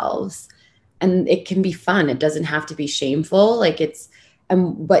ourselves. And it can be fun. It doesn't have to be shameful. Like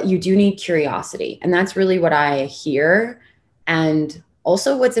but you do need curiosity. And that's really what I hear. And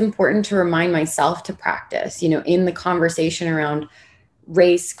also what's important to remind myself to practice, in the conversation around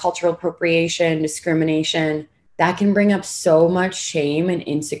race, cultural appropriation, discrimination, that can bring up so much shame and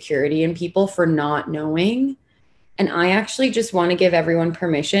insecurity in people for not knowing. And I actually just want to give everyone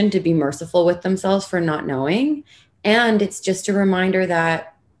permission to be merciful with themselves for not knowing. And it's just a reminder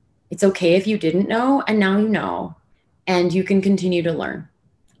that it's okay if you didn't know, and now you know, and you can continue to learn,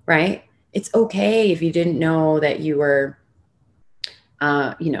 right? It's okay if you didn't know that you were,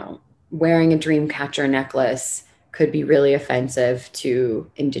 wearing a dream catcher necklace could be really offensive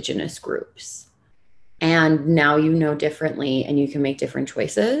to Indigenous groups. And now you know differently, and you can make different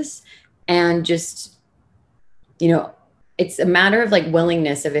choices. And just, it's a matter of like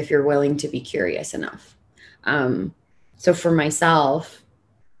willingness, of if you're willing to be curious enough. So for myself,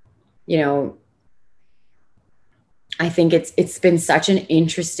 I think it's been such an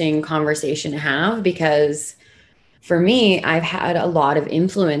interesting conversation to have, because for me, I've had a lot of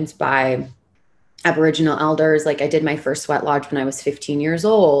influence by Aboriginal elders. Like, I did my first sweat lodge when I was 15 years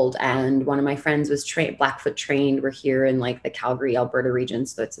old, and one of my friends was Blackfoot trained. We're here in like the Calgary, Alberta region,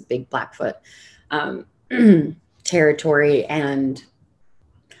 so it's a big Blackfoot territory. And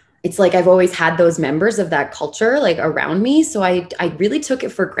it's like I've always had those members of that culture like around me. So I really took it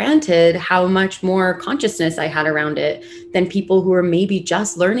for granted how much more consciousness I had around it than people who are maybe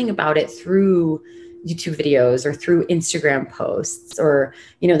just learning about it through YouTube videos or through Instagram posts, or,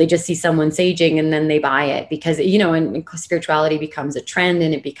 they just see someone saging and then they buy it because, and spirituality becomes a trend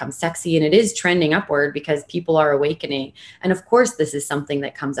and it becomes sexy, and it is trending upward because people are awakening. And of course, this is something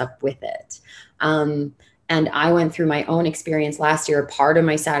that comes up with it. And I went through my own experience last year. Part of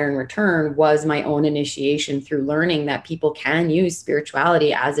my Saturn return was my own initiation through learning that people can use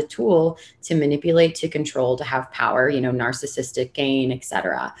spirituality as a tool to manipulate, to control, to have power, narcissistic gain,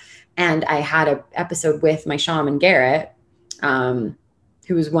 etc. And I had an episode with my shaman Garrett,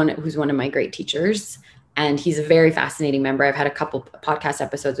 who's one of my great teachers. And he's a very fascinating member. I've had a couple podcast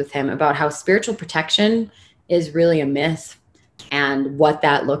episodes with him about how spiritual protection is really a myth, and what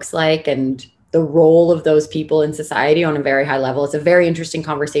that looks like, and the role of those people in society on a very high level. It's a very interesting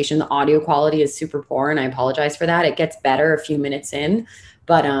conversation. The audio quality is super poor, and I apologize for that. It gets better a few minutes in,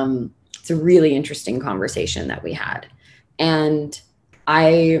 but it's a really interesting conversation that we had. And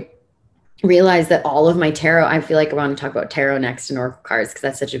I realized that all of my tarot, I feel like I want to talk about tarot next and oracle cards, because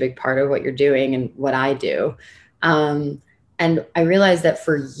that's such a big part of what you're doing and what I do. And I realized that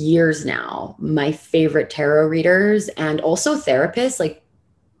for years now, my favorite tarot readers and also therapists, like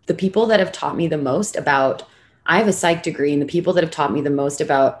the people that have taught me the most about, I have a psych degree, and the people that have taught me the most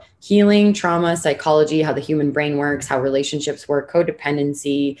about healing, trauma, psychology, how the human brain works, how relationships work,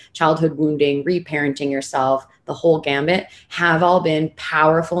 codependency, childhood wounding, reparenting yourself, the whole gambit, have all been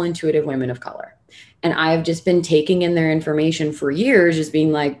powerful, intuitive women of color. And I've just been taking in their information for years, just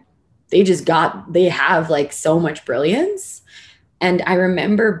being like, they have like so much brilliance. And I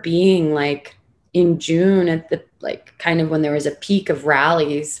remember being like in June at the like kind of when there was a peak of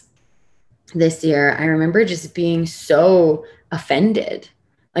rallies this year, I remember just being so offended.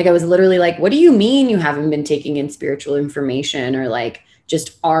 Like I was literally like, what do you mean you haven't been taking in spiritual information or like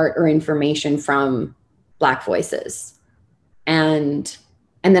just art or information from Black voices? And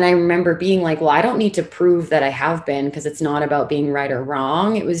and then I remember being like, well, I don't need to prove that I have been because it's not about being right or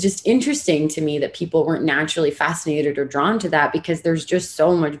wrong. It was just interesting to me that people weren't naturally fascinated or drawn to that because there's just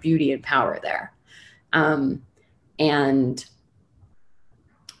so much beauty and power there. Um, and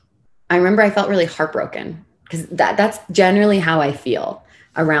I remember I felt really heartbroken because that's generally how I feel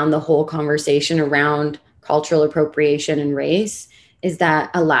around the whole conversation around cultural appropriation and race is that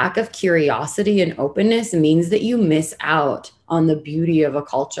a lack of curiosity and openness means that you miss out on the beauty of a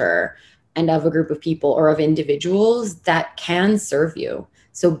culture and of a group of people or of individuals that can serve you.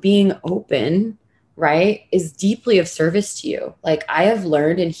 So being open, right, is deeply of service to you. Like I have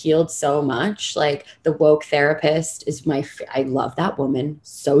learned and healed so much. Like the woke therapist is I love that woman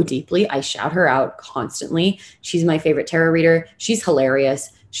so deeply. I shout her out constantly. She's my favorite tarot reader. She's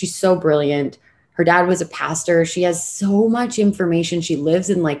hilarious. She's so brilliant. Her dad was a pastor. She has so much information. She lives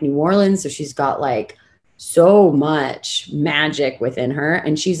in like New Orleans, so she's got like so much magic within her,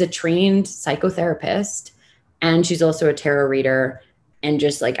 and she's a trained psychotherapist, and she's also a tarot reader and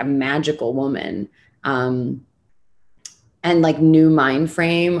just like a magical woman. um, and like new mind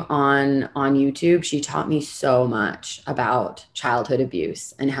frame on YouTube. She taught me so much about childhood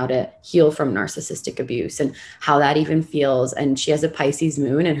abuse and how to heal from narcissistic abuse and how that even feels. And she has a Pisces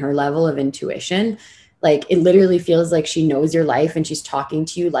moon, and her level of intuition, like it literally feels like she knows your life and she's talking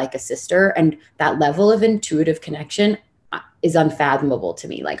to you like a sister. And that level of intuitive connection is unfathomable to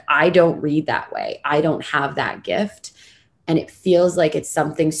me. Like I don't read that way. I don't have that gift. And it feels like it's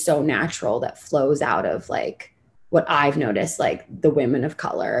something so natural that flows out of like what I've noticed, like the women of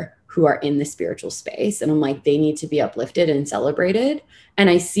color who are in the spiritual space. And I'm like, they need to be uplifted and celebrated. And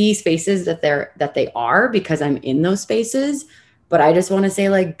I see spaces that they are because I'm in those spaces. But I just want to say,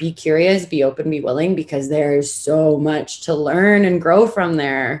 like, be curious, be open, be willing, because there's so much to learn and grow from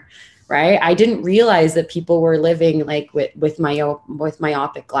there. Right. I didn't realize that people were living like with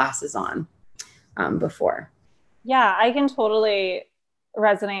myopic glasses on before. Yeah, I can totally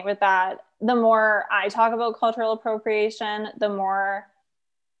resonate with that. The more I talk about cultural appropriation, the more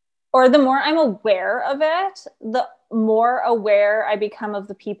I'm aware of it, the more aware I become of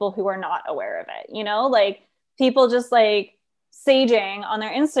the people who are not aware of it. You know, like people just like saging on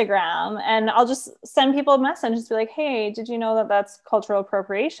their Instagram, and I'll just send people a message and be like, hey, did you know that that's cultural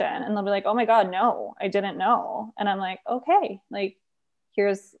appropriation? And they'll be like, oh my God, no, I didn't know. And I'm like, okay, like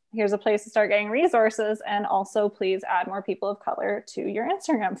here's a place to start getting resources, and also please add more people of color to your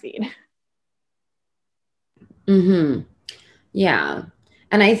Instagram feed. Mm-hmm. Yeah.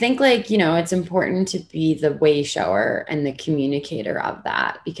 And I think like, it's important to be the way shower and the communicator of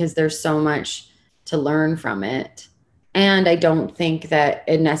that because there's so much to learn from it. And I don't think that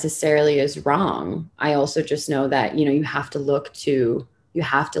it necessarily is wrong. I also just know that, you have to look to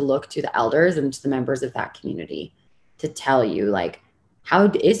the elders and to the members of that community to tell you like,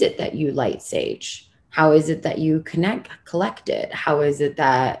 how is it that you light sage? How is it that you collect it? How is it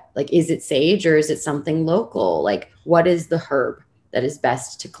that like, is it sage or is it something local? Like, what is the herb that is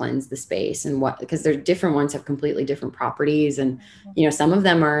best to cleanse the space? And what, because they're different ones have completely different properties. And, some of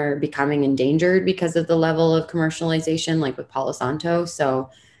them are becoming endangered because of the level of commercialization, like with Palo Santo. So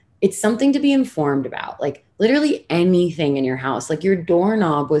it's something to be informed about, like literally anything in your house. Like your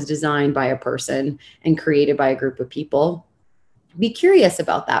doorknob was designed by a person and created by a group of people. Be curious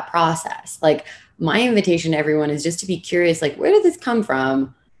about that process. Like my invitation to everyone is just to be curious, like, where did this come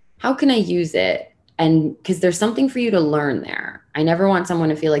from? How can I use it? And because there's something for you to learn there. I never want someone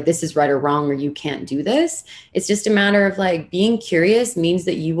to feel like this is right or wrong or you can't do this. It's just a matter of like being curious means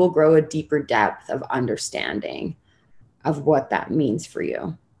that you will grow a deeper depth of understanding of what that means for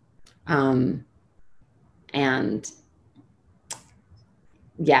you. And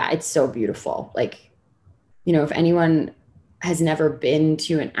yeah, it's so beautiful. Like, if anyone has never been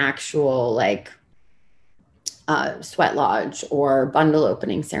to an actual like sweat lodge or bundle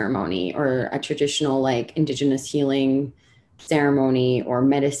opening ceremony or a traditional like indigenous healing ceremony or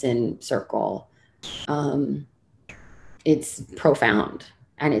medicine circle, um, it's profound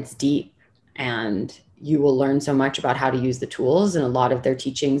and it's deep, and you will learn so much about how to use the tools. And a lot of their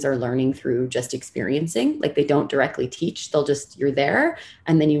teachings are learning through just experiencing. Like they don't directly teach, you're there,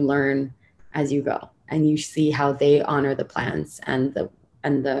 and then you learn as you go, and you see how they honor the plants and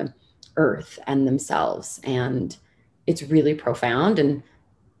the earth and themselves. And it's really profound. And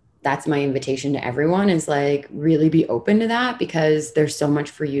that's my invitation to everyone is like really be open to that, because there's so much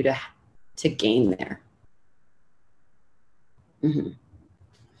for you to to gain there. Mm-hmm.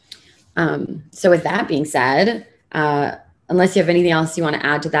 So with that being said, unless you have anything else you want to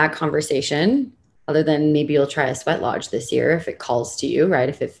add to that conversation, other than maybe you'll try a sweat lodge this year if it calls to you, right?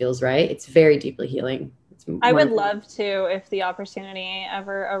 If it feels right. It's very deeply healing. I would love to if the opportunity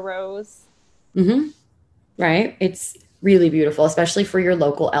ever arose. Mm-hmm. Right? It's really beautiful, especially for your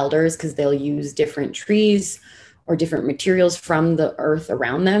local elders, because they'll use different trees or different materials from the earth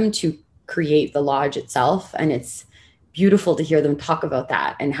around them to create the lodge itself. And it's beautiful to hear them talk about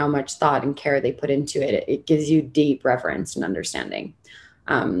that and how much thought and care they put into it. It gives you deep reverence and understanding.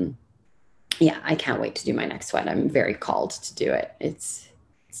 Yeah, I can't wait to do my next sweat. I'm very called to do it. It's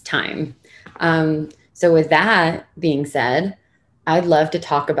time. So with that being said, I'd love to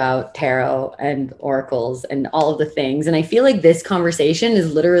talk about tarot and oracles and all of the things. And I feel like this conversation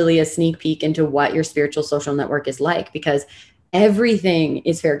is literally a sneak peek into what your spiritual social network is like, because everything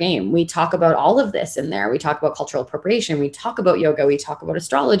is fair game. We talk about all of this in there. We talk about cultural appropriation. We talk about yoga. We talk about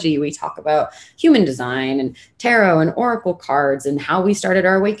astrology. We talk about human design and tarot and oracle cards and how we started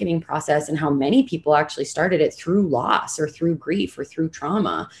our awakening process and how many people actually started it through loss or through grief or through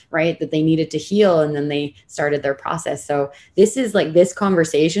trauma, right? That they needed to heal and then they started their process. So this is like this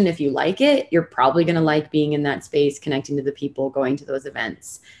conversation. If you like it, you're probably going to like being in that space, connecting to the people, going to those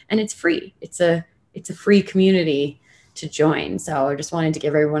events. And it's free. It's a free community to join. So I just wanted to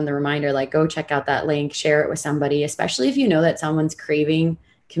give everyone the reminder, like, go check out that link, share it with somebody, especially if you know that someone's craving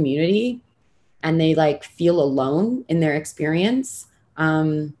community and they like feel alone in their experience.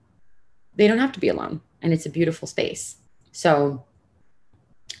 They don't have to be alone, and it's a beautiful space. So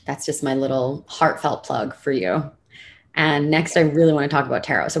that's just my little heartfelt plug for you. And next, I really want to talk about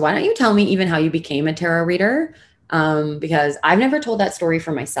tarot. So why don't you tell me even how you became a tarot reader? Because I've never told that story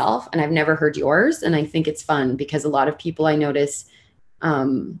for myself and I've never heard yours. And I think it's fun because a lot of people I notice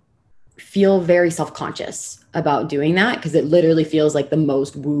feel very self-conscious about doing that because it literally feels like the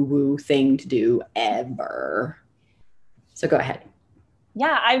most woo-woo thing to do ever. So go ahead.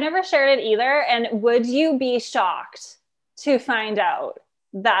 Yeah, I've never shared it either. And would you be shocked to find out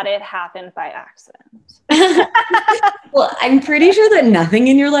that it happened by accident? Well, I'm pretty sure that nothing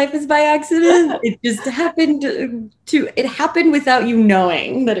in your life is by accident. It just happened it happened without you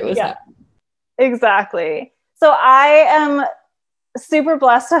knowing that it was happening. Exactly. So I am super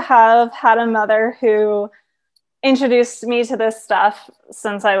blessed to have had a mother who introduced me to this stuff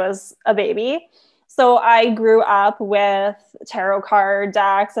since I was a baby. So I grew up with tarot card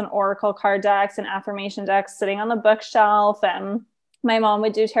decks and oracle card decks and affirmation decks sitting on the bookshelf, and my mom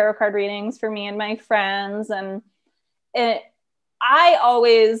would do tarot card readings for me and my friends. And I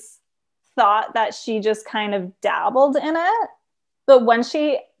always thought that she just kind of dabbled in it. But when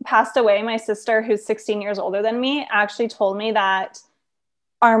she passed away, my sister, who's 16 years older than me, actually told me that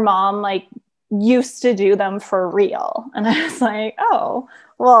our mom like used to do them for real. And I was like, oh,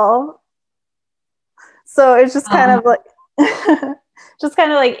 well, so it's just kind of like, just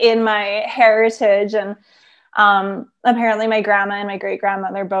kind of like in my heritage. And apparently my grandma and my great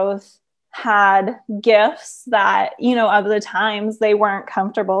grandmother both had gifts that, you know, of the times they weren't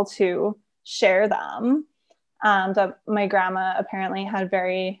comfortable to share them. But my grandma apparently had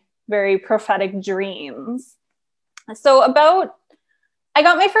very, very prophetic dreams. So I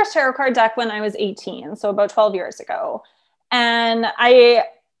got my first tarot card deck when I was 18, so about 12 years ago. And I,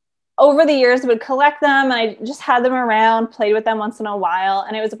 over the years, would collect them and I just had them around, played with them once in a while.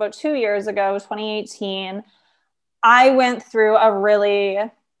 And it was about 2 years ago, 2018, I went through a really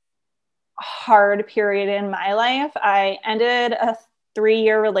hard period in my life. I ended a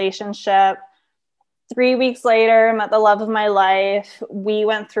 3-year relationship. 3 weeks later, met the love of my life. We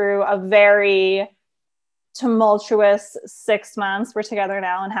went through a very tumultuous 6 months. We're together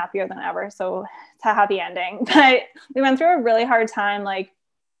now and happier than ever. So it's a happy ending. But we went through a really hard time, like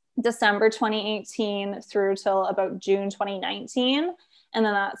December 2018 through till about June 2019. And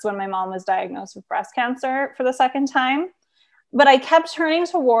then that's when my mom was diagnosed with breast cancer for the second time. But I kept turning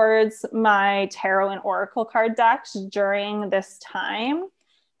towards my tarot and oracle card decks during this time.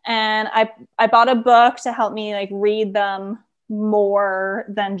 And I bought a book to help me like read them more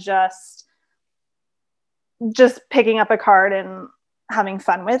than just picking up a card and having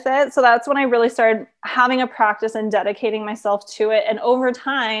fun with it. So that's when I really started having a practice and dedicating myself to it. And over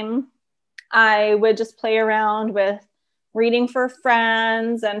time, I would just play around with reading for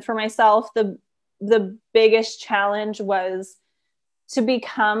friends. And for myself, the biggest challenge was to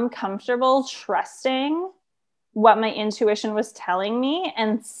become comfortable trusting what my intuition was telling me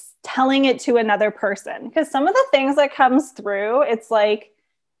and telling it to another person. Because some of the things that comes through, it's like,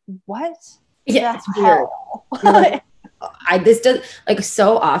 what? Yeah, it's weird. Like, this does, like,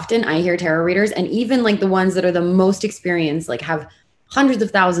 so often I hear tarot readers, and even like the ones that are the most experienced, like have hundreds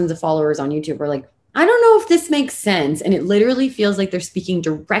of thousands of followers on YouTube, are like, I don't know if this makes sense. And it literally feels like they're speaking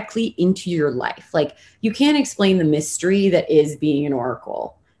directly into your life. Like, you can't explain the mystery that is being an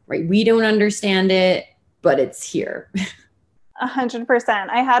oracle, right? We don't understand it, but it's here. 100%.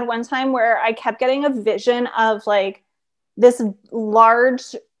 I had one time where I kept getting a vision of like this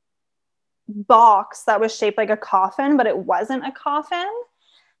large box that was shaped like a coffin, but it wasn't a coffin.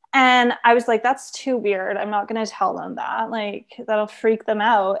 And I was like, that's too weird. I'm not going to tell them that. Like, that'll freak them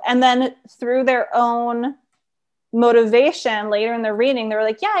out. And then through their own motivation later in the reading, they were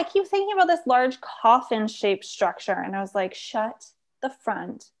like, yeah, I keep thinking about this large coffin shaped structure. And I was like, shut the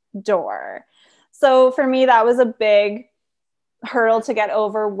front door. So for me, that was a big hurdle to get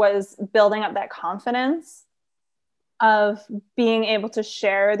over, was building up that confidence of being able to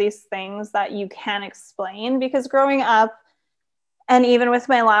share these things that you can explain. Because growing up, and even with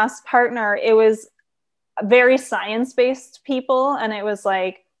my last partner, it was very science-based people. And it was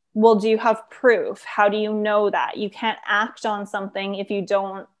like, well, do you have proof? How do you know that? You can't act on something if you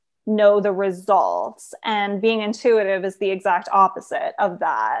don't know the results. And being intuitive is the exact opposite of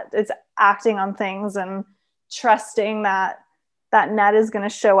that. It's acting on things and trusting that that net is going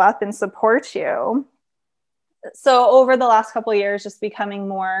to show up and support you. So over the last couple of years, just becoming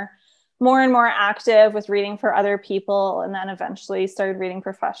more and more active with reading for other people, and then eventually started reading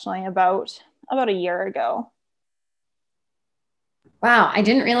professionally about a year ago. Wow, I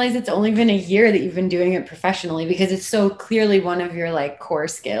didn't realize it's only been a year that you've been doing it professionally, because it's so clearly one of your like core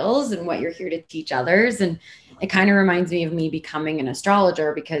skills and what you're here to teach others. And it kind of reminds me of me becoming an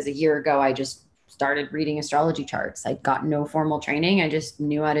astrologer, because a year ago I just started reading astrology charts. I got no formal training. I just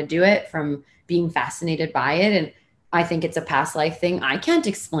knew how to do it from being fascinated by it. And I think it's a past life thing. I can't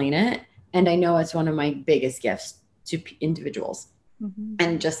explain it. And I know it's one of my biggest gifts to individuals. Mm-hmm.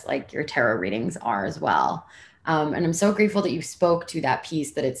 And just like your tarot readings are as well. And I'm so grateful that you spoke to that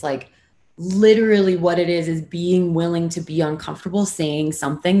piece, that it's like literally what it is being willing to be uncomfortable saying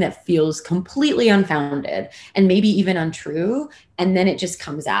something that feels completely unfounded and maybe even untrue. And then it just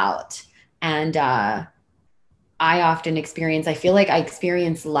comes out. And I often I feel like I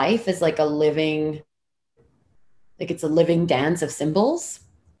experience life as like it's a living dance of symbols.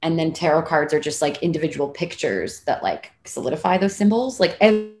 And then tarot cards are just like individual pictures that like solidify those symbols. Like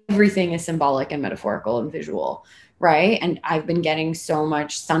everything is symbolic and metaphorical and visual, right? And I've been getting so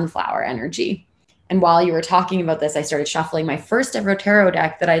much sunflower energy. And while you were talking about this, I started shuffling my first ever tarot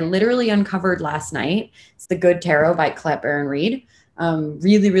deck that I literally uncovered last night. It's the Good Tarot by Clep Aaron Reed.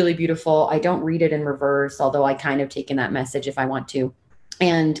 Really, really beautiful. I don't read it in reverse, although I kind of take in that message if I want to.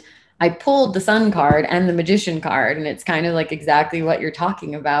 And I pulled the Sun card and the Magician card, and it's kind of like exactly what you're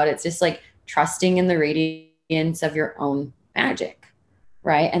talking about. It's just like trusting in the radiance of your own magic,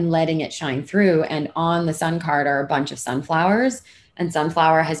 right? And letting it shine through. And on the Sun card are a bunch of sunflowers, and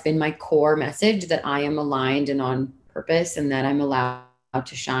sunflower has been my core message, that I am aligned and on purpose, and that I'm allowed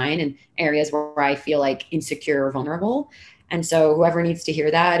to shine in areas where I feel like insecure or vulnerable. And so whoever needs to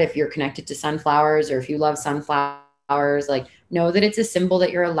hear that, if you're connected to sunflowers or if you love sunflowers, like, know that it's a symbol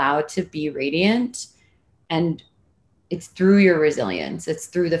that you're allowed to be radiant. And it's through your resilience. It's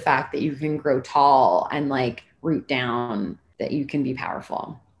through the fact that you can grow tall and like root down, that you can be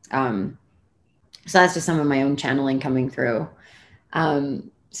powerful. So that's just some of my own channeling coming through.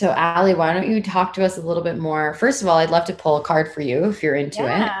 So Allie, why don't you talk to us a little bit more? First of all, I'd love to pull a card for you if you're into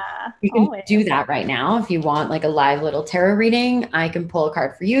it. You can always do that right now. If you want like a live little tarot reading, I can pull a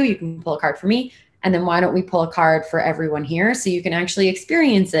card for you. You can pull a card for me. And then why don't we pull a card for everyone here so you can actually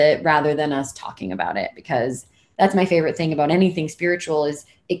experience it rather than us talking about it? Because that's my favorite thing about anything spiritual, is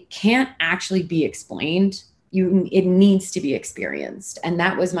it can't actually be explained. It needs to be experienced. And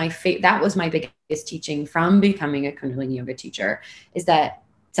that was my biggest teaching from becoming a Kundalini yoga teacher, is that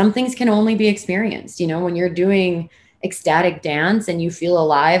some things can only be experienced. You know, when you're doing ecstatic dance and you feel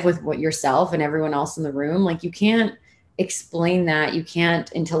alive with what yourself and everyone else in the room, like, you can't explain that. You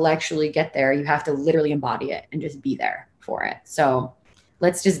can't intellectually get there. You have to literally embody it and just be there for it. So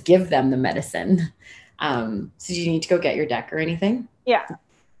let's just give them the medicine. So do you need to go get your deck or anything? Yeah.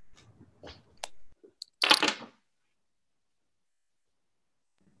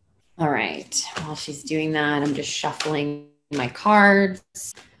 All right. While she's doing that, I'm just shuffling my cards.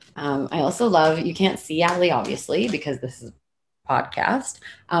 I also love, you can't see Allie obviously because this is a podcast,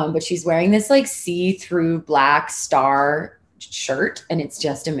 but she's wearing this like see-through black star shirt, and it's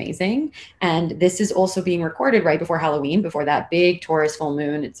just amazing. And this is also being recorded right before Halloween, before that big Taurus full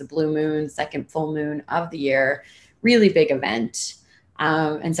moon. It's a blue moon, second full moon of the year, really big event.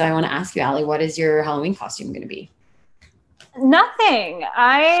 And so I want to ask you, Allie, what is your Halloween costume going to be? Nothing.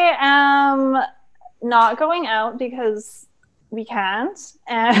 I am not going out because we can't.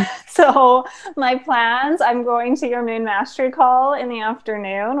 And so my plans, I'm going to your moon mastery call in the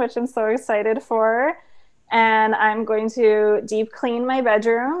afternoon, which I'm so excited for. And I'm going to deep clean my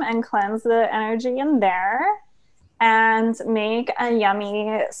bedroom and cleanse the energy in there and make a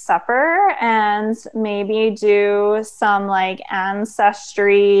yummy supper and maybe do some like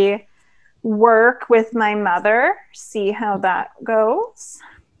ancestry work with my mother, see how that goes.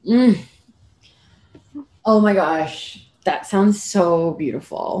 Mm. Oh my gosh, that sounds so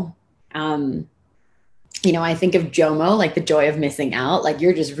beautiful. I think of JOMO, like the joy of missing out. Like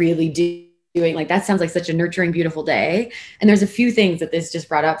you're just really doing, like that sounds like such a nurturing, beautiful day. And there's a few things that this just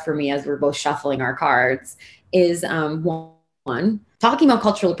brought up for me as we're both shuffling our cards is one, talking about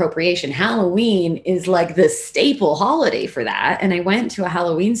cultural appropriation. Halloween is like the staple holiday for that. And I went to a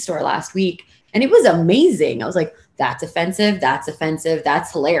Halloween store last week and it was amazing. I was like, that's offensive. That's offensive.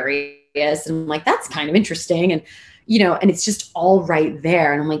 That's hilarious. And I'm like, that's kind of interesting. And it's just all right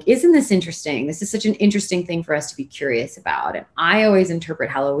there. And I'm like, isn't this interesting? This is such an interesting thing for us to be curious about. And I always interpret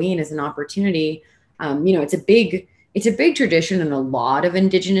Halloween as an opportunity. It's a big tradition in a lot of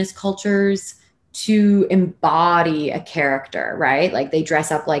indigenous cultures to embody a character, right? Like they dress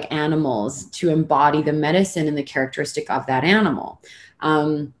up like animals to embody the medicine and the characteristic of that animal.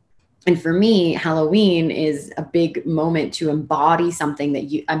 And for me, Halloween is a big moment to embody something that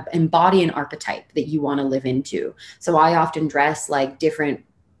you embody an archetype that you want to live into. So I often dress like different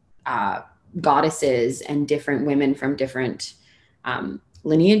goddesses and different women from different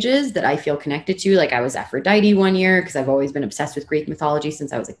lineages that I feel connected to. Like I was Aphrodite one year because I've always been obsessed with Greek mythology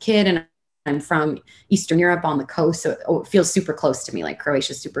since I was a kid. And I'm from Eastern Europe on the coast. So it feels super close to me, like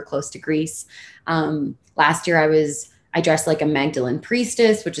Croatia's super close to Greece. Last year I dressed like a Magdalene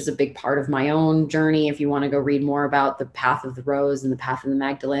priestess, which is a big part of my own journey. If you want to go read more about the Path of the Rose and the Path of the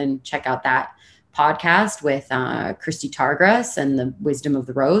Magdalene, check out that podcast with Christy Targras and the Wisdom of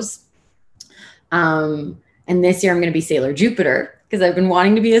the Rose. And this year I'm going to be Sailor Jupiter because I've been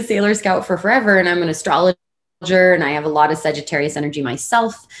wanting to be a Sailor Scout for forever. And I'm an astrologer and I have a lot of Sagittarius energy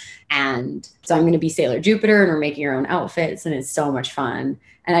myself. And so I'm going to be Sailor Jupiter and we're making our own outfits and it's so much fun.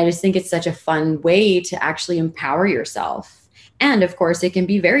 And I just think it's such a fun way to actually empower yourself. And of course, it can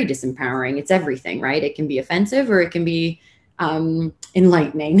be very disempowering. It's everything, right? It can be offensive or it can be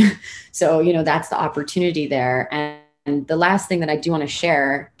enlightening. So, that's the opportunity there. And the last thing that I do want to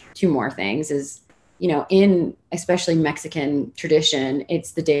share, two more things, is, in especially Mexican tradition,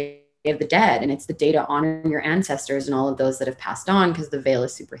 it's the Day of the Dead and it's the day to honor your ancestors and all of those that have passed on because the veil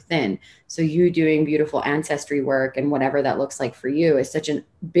is super thin. So you doing beautiful ancestry work and whatever that looks like for you is such a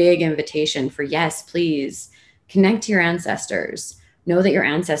big invitation for, yes, please connect to your ancestors. Know that your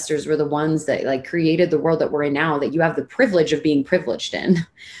ancestors were the ones that like created the world that we're in now, that you have the privilege of being privileged in,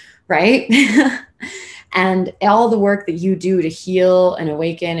 right? And all the work that you do to heal and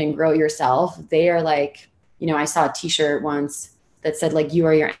awaken and grow yourself, they are like, I saw a t-shirt once that said like, you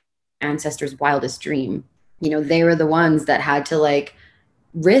are your ancestors' wildest dream. They were the ones that had to like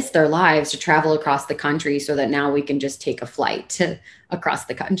risk their lives to travel across the country so that now we can just take a flight across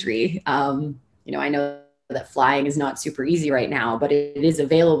the country. I know that flying is not super easy right now, but it is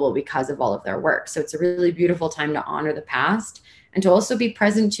available because of all of their work. So it's a really beautiful time to honor the past and to also be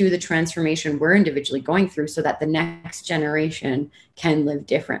present to the transformation we're individually going through so that the next generation can live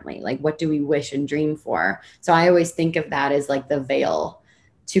differently. Like, what do we wish and dream for? So I always think of that as like the veil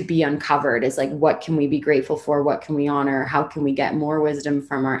to be uncovered, is like, what can we be grateful for? What can we honor? How can we get more wisdom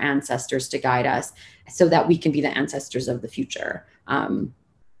from our ancestors to guide us so that we can be the ancestors of the future?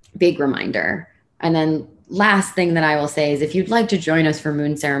 Big reminder. And then last thing that I will say is if you'd like to join us for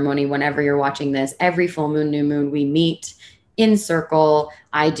moon ceremony, whenever you're watching this, every full moon, new moon, we meet in circle.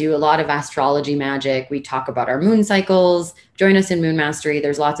 I do a lot of astrology magic. We talk about our moon cycles. Join us in Moon Mastery.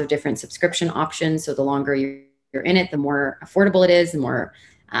 There's lots of different subscription options. So the longer you're in it, the more affordable it is, the more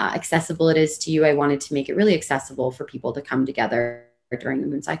accessible it is to you. I wanted to make it really accessible for people to come together during the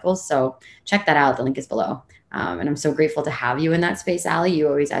moon cycles. So check that out. The link is below. And I'm so grateful to have you in that space, Allie. You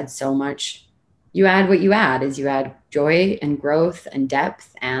always add so much. You add what you add is you add joy and growth and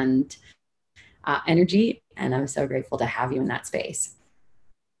depth and energy. And I'm so grateful to have you in that space.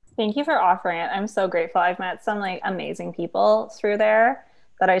 Thank you for offering it. I'm so grateful. I've met some like amazing people through there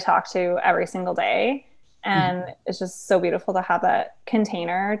that I talk to every single day. And it's just so beautiful to have that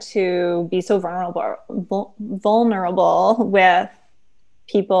container to be so vulnerable with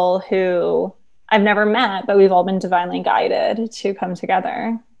people who I've never met, but we've all been divinely guided to come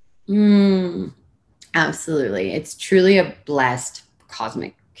together. Absolutely. It's truly a blessed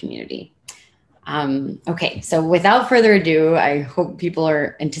cosmic community. Okay, so without further ado, I hope people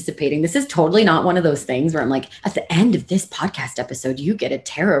are anticipating. This is totally not one of those things where I'm like, at the end of this podcast episode, you get a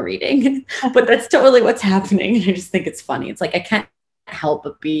tarot reading, but that's totally what's happening. And I just think it's funny. It's like I can't help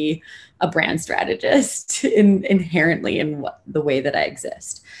but be a brand strategist inherently in the way that I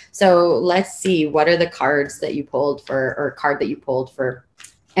exist. So let's see, what are the cards that you pulled for, or card that you pulled for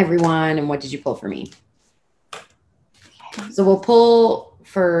everyone, and what did you pull for me? So we'll pull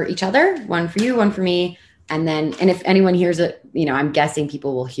for each other, one for you, one for me. And then, and if anyone hears it, I'm guessing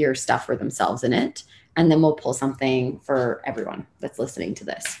people will hear stuff for themselves in it. And then we'll pull something for everyone that's listening to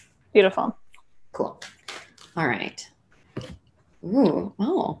this. Beautiful. Cool. All right. Ooh,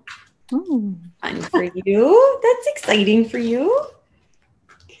 oh. Fun for you. That's exciting for you.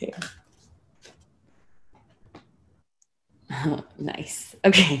 Okay. Nice.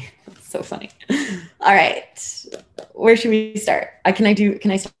 Okay. That's so funny. All right. Where should we start? Can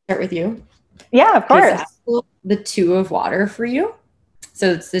I start with you? Yeah, of course. The Two of Water for you.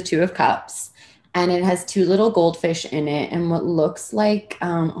 So it's the Two of Cups, and it has two little goldfish in it, and what looks like,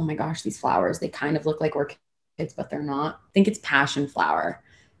 oh my gosh, these flowers, they kind of look like orchids, but they're not. I think it's passion flower.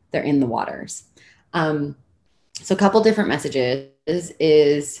 They're in the waters. So a couple different messages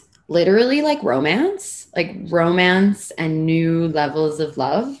is literally like romance and new levels of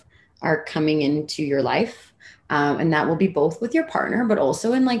love are coming into your life. And that will be both with your partner, but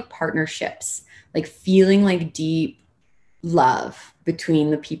also in like partnerships, like feeling like deep love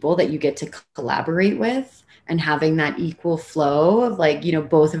between the people that you get to collaborate with, and having that equal flow of like,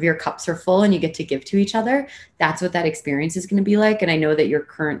 both of your cups are full and you get to give to each other. That's what that experience is going to be like. And I know that you're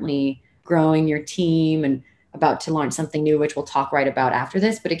currently growing your team and about to launch something new, which we'll talk right about after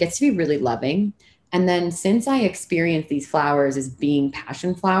this, but it gets to be really loving. And then since I experienced these flowers as being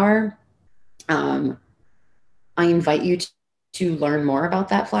passion flower, I invite you to learn more about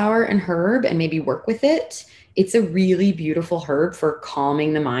that flower and herb and maybe work with it. It's a really beautiful herb for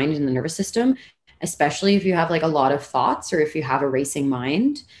calming the mind and the nervous system, especially if you have like a lot of thoughts or if you have a racing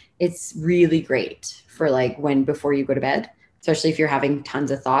mind. It's really great for like before you go to bed, especially if you're having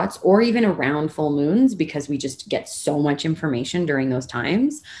tons of thoughts, or even around full moons, because we just get so much information during those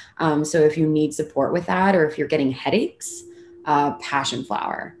times. So if you need support with that, or if you're getting headaches, passion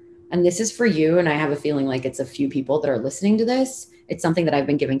flower. And this is for you. And I have a feeling like it's a few people that are listening to this. It's something that I've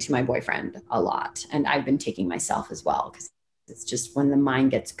been giving to my boyfriend a lot. And I've been taking myself as well, because it's just when the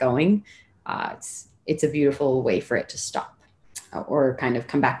mind gets going, it's a beautiful way for it to stop or kind of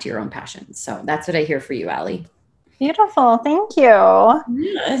come back to your own passions. So that's what I hear for you, Allie. Beautiful. Thank you.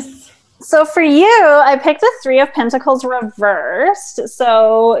 Yes. So for you, I picked the Three of Pentacles reversed.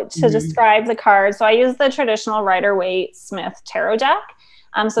 So to describe the card, so I use the traditional Rider-Waite-Smith tarot deck.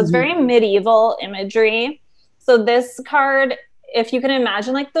 So it's very medieval imagery. So this card, if you can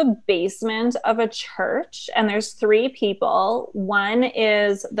imagine like the basement of a church, and there's three people. One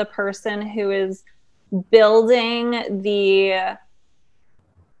is the person who is building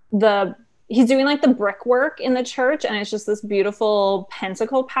he's doing like the brickwork in the church, and it's just this beautiful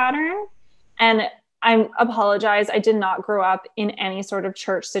pentacle pattern. And I apologize, I did not grow up in any sort of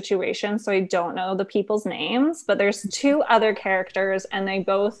church situation, so I don't know the people's names, but there's two other characters, and they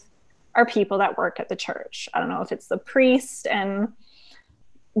both are people that work at the church. I don't know if it's the priest, and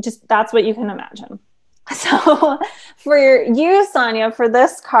just that's what you can imagine. So for you, Sonia, for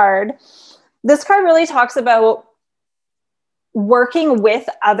this card really talks about working with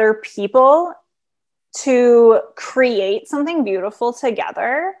other people to create something beautiful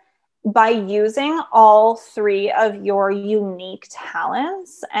together by using all three of your unique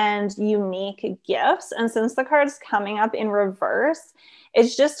talents and unique gifts. And since the card's coming up in reverse,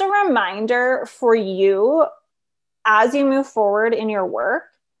 it's just a reminder for you as you move forward in your work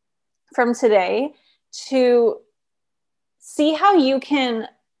from today to see how you can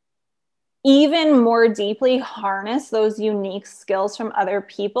even more deeply harness those unique skills from other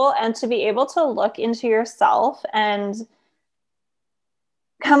people, and to be able to look into yourself and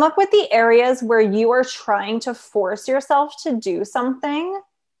come up with the areas where you are trying to force yourself to do something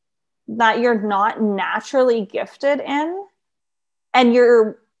that you're not naturally gifted in, and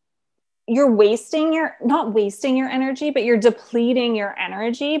you're not wasting your energy, but you're depleting your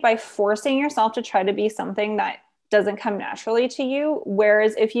energy by forcing yourself to try to be something that doesn't come naturally to you.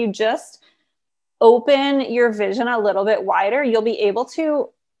 Whereas if you just open your vision a little bit wider, you'll be able to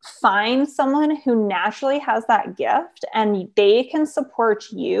find someone who naturally has that gift, and they can support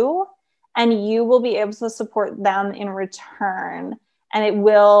you, and you will be able to support them in return. And it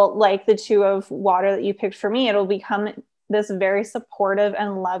will, like the Two of Water that you picked for me, it'll become this very supportive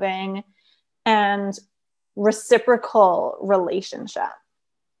and loving and reciprocal relationship.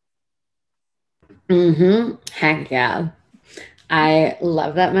 Heck yeah. I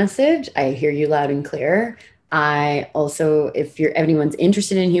love that message. I hear you loud and clear. I also, if you're anyone's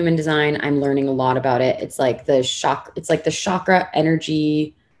interested in human design, I'm learning a lot about it. It's like the chakra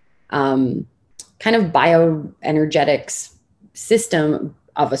energy, um, kind of bioenergetics system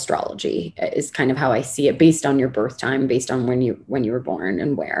of astrology is kind of how I see it, based on your birth time, based on when you were born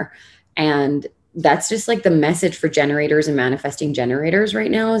and where. And that's just like the message for generators and manifesting generators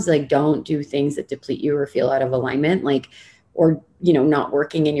right now is like, don't do things that deplete you or feel out of alignment, like, or, not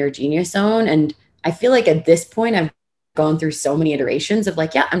working in your genius zone. And I feel like at this point, I've gone through so many iterations of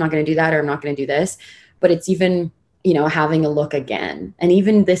like, yeah, I'm not going to do that, or I'm not going to do this. But it's even, having a look again. And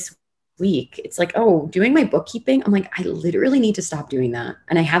even this week, it's like, oh, doing my bookkeeping, I'm like, I literally need to stop doing that.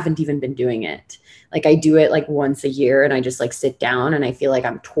 And I haven't even been doing it. Like, I do it like once a year, and I just like sit down and I feel like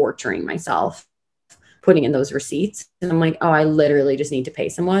I'm torturing myself putting in those receipts. And I'm like, oh, I literally just need to pay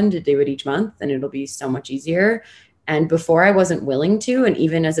someone to do it each month, and it'll be so much easier. And before, I wasn't willing to. And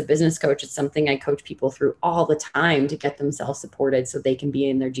even as a business coach, it's something I coach people through all the time to get themselves supported so they can be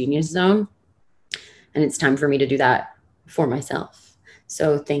in their genius zone. And it's time for me to do that for myself.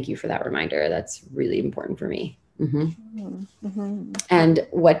 So thank you for that reminder. That's really important for me. And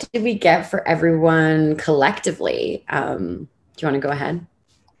what did we get for everyone collectively? Do you want to go ahead?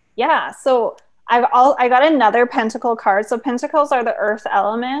 Yeah. So I got another pentacle card. So pentacles are the earth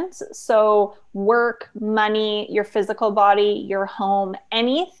element. So work, money, your physical body, your home,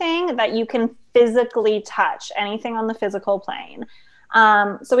 anything that you can physically touch, anything on the physical plane.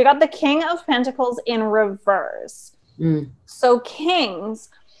 So we got the King of Pentacles in reverse. So kings,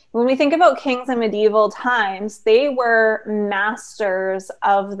 when we think about kings in medieval times, they were masters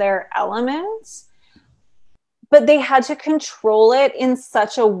of their elements, but they had to control it in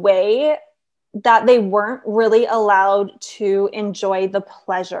such a way that they weren't really allowed to enjoy the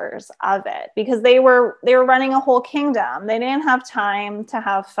pleasures of it, because they were running a whole kingdom. They didn't have time to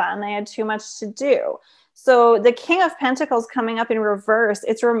have fun. They had too much to do. So the King of Pentacles coming up in reverse,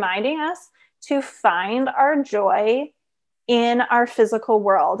 it's reminding us to find our joy in our physical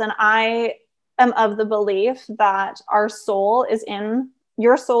world. And I am of the belief that your soul is in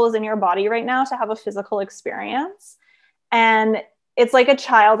your body right now to have a physical experience. And it's like a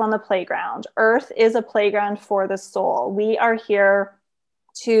child on the playground. Earth is a playground for the soul. We are here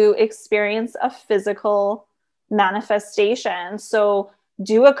to experience a physical manifestation. So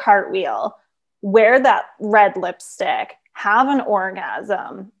do a cartwheel, wear that red lipstick, have an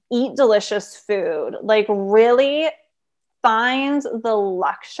orgasm, eat delicious food, like really find the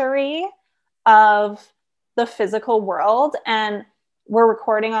luxury of the physical world. And we're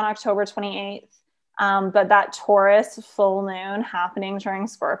recording on October 28th. But that Taurus full moon happening during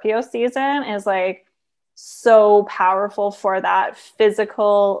Scorpio season is like so powerful for that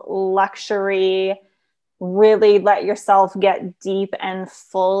physical luxury. Really let yourself get deep and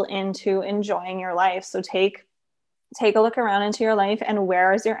full into enjoying your life. So take a look around into your life, and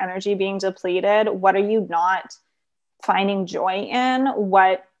where is your energy being depleted? What are you not finding joy in?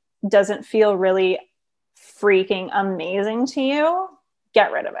 What doesn't feel really freaking amazing to you?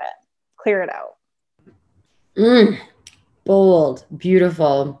 Get rid of it. Clear it out. Bold,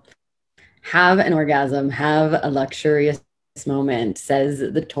 beautiful. Have an orgasm, have a luxurious moment, says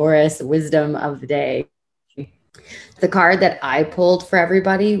the Taurus wisdom of the day. The card that I pulled for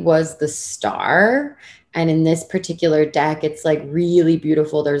everybody was the Star. And in this particular deck, it's like really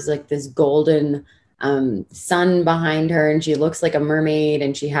beautiful. There's like this golden sun behind her, and she looks like a mermaid,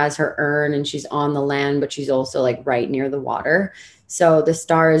 and she has her urn, and she's on the land, but she's also like right near the water. So the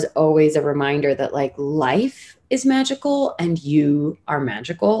star is always a reminder that like life is magical and you are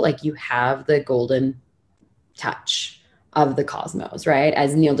magical. Like you have the golden touch of the cosmos, right?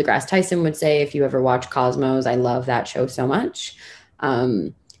 As Neil deGrasse Tyson would say, if you ever watch Cosmos, I love that show so much.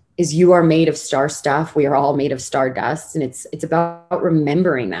 Is you are made of star stuff. We are all made of star dust. And it's about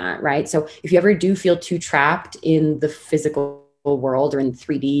remembering that, right? So if you ever do feel too trapped in the physical world or in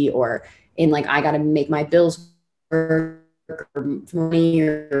 3D or in like, I got to make my bills work or money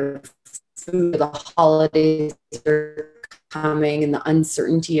or food, the holidays are coming and the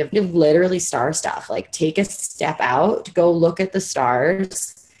uncertainty of literally star stuff, like take a step out, go look at the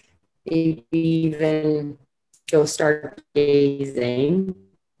stars, maybe even go start gazing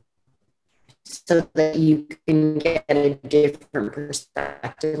so that you can get a different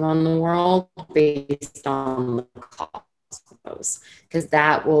perspective on the world based on the cosmos, because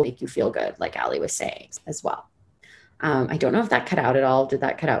that will make you feel good, like Ali was saying as well. I don't know if that cut out at all. Did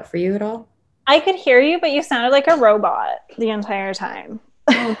that cut out for you at all? I could hear you, but you sounded like a robot the entire time.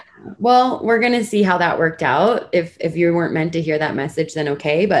 Oh, well, we're gonna see how that worked out. If you weren't meant to hear that message, then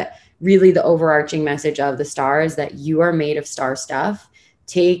okay. But really, the overarching message of the star is that you are made of star stuff.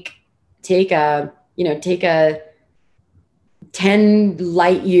 Take take a take a 10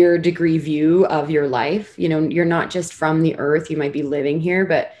 light year degree view of your life. You're not just from the earth, you might be living here,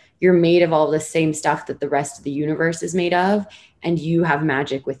 but you're made of all the same stuff that the rest of the universe is made of. And you have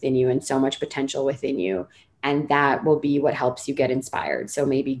magic within you and so much potential within you. And that will be what helps you get inspired. So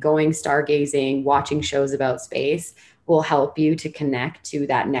maybe going stargazing, watching shows about space will help you to connect to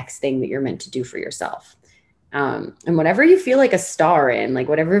that next thing that you're meant to do for yourself. And whatever you feel like a star in, like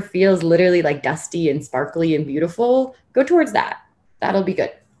whatever feels literally like dusty and sparkly and beautiful, go towards that. That'll be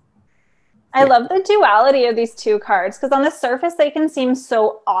good. I love the duality of these two cards because on the surface, they can seem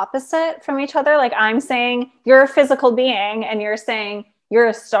so opposite from each other. Like I'm saying you're a physical being and you're saying you're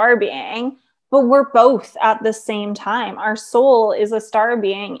a star being, but we're both at the same time. Our soul is a star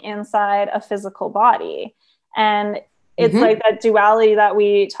being inside a physical body. And it's like that duality that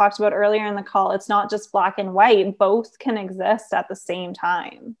we talked about earlier in the call. It's not just black and white. Both can exist at the same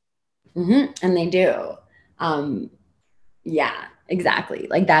time. And they do. Yeah, exactly.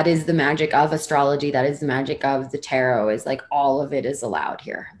 Like that is the magic of astrology. That is the magic of the tarot, is like all of it is allowed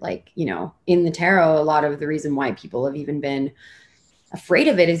here. Like, in the tarot, a lot of the reason why people have even been afraid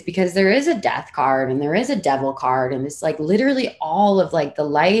of it is because there is a death card and there is a devil card. And it's like literally all of like the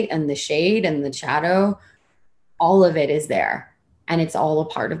light and the shade and the shadow, all of it is there. And it's all a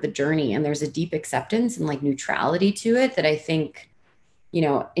part of the journey. And there's a deep acceptance and like neutrality to it that I think,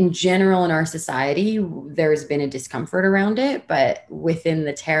 in general in our society, there's been a discomfort around it, but within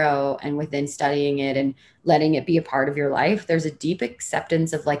the tarot and within studying it and letting it be a part of your life, there's a deep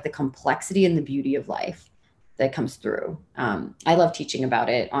acceptance of like the complexity and the beauty of life that comes through. I love teaching about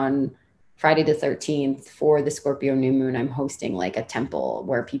it. On Friday the 13th for the Scorpio new moon, I'm hosting like a temple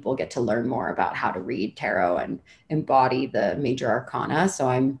where people get to learn more about how to read tarot and embody the major arcana. So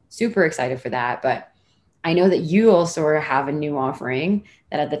I'm super excited for that. But I know that you also have a new offering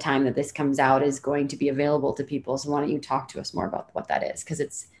that at the time that this comes out is going to be available to people. So why don't you talk to us more about what that is? Because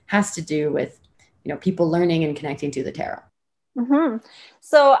it has to do with, people learning and connecting to the tarot. Mm-hmm.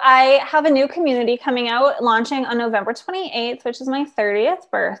 So I have a new community coming out, launching on November 28th, which is my 30th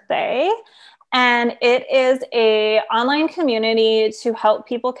birthday. And it is a online community to help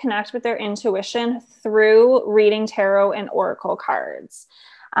people connect with their intuition through reading tarot and oracle cards.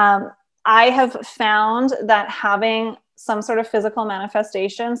 I have found that having some sort of physical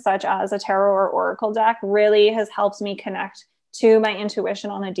manifestation, such as a tarot or oracle deck, really has helped me connect to my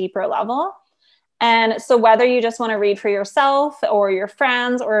intuition on a deeper level. And so whether you just want to read for yourself or your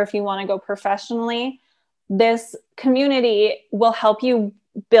friends, or if you want to go professionally, this community will help you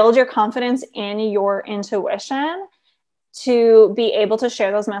build your confidence in your intuition to be able to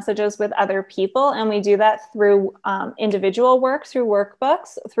share those messages with other people. And we do that through individual work, through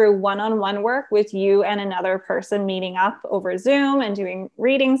workbooks, through one-on-one work with you and another person meeting up over Zoom and doing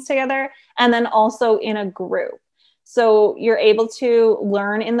readings together, and then also in a group. So you're able to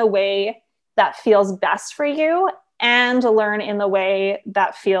learn in the way that feels best for you and learn in the way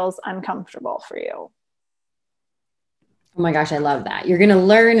that feels uncomfortable for you. Oh my gosh, I love that. You're going to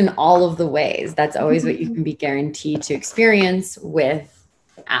learn in all of the ways. That's always what you can be guaranteed to experience with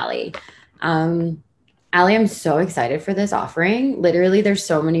Allie. Allie, I'm so excited for this offering. Literally, there's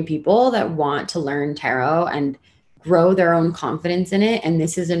so many people that want to learn tarot and grow their own confidence in it. And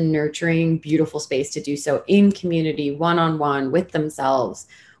this is a nurturing, beautiful space to do so in community, one-on-one, with themselves,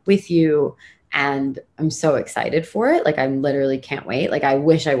 with you. And I'm so excited for it. Like, I literally can't wait. Like, I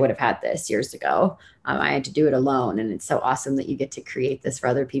wish I would have had this years ago. I had to do it alone. And it's so awesome that you get to create this for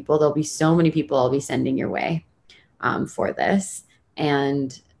other people. There'll be so many people I'll be sending your way for this.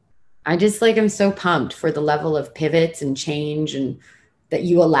 And I just I'm so pumped for the level of pivots and change and that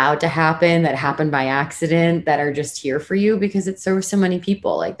you allowed to happen, that happened by accident, that are just here for you because it serves so many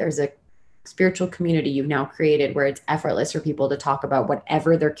people. Like, there's a spiritual community you've now created where it's effortless for people to talk about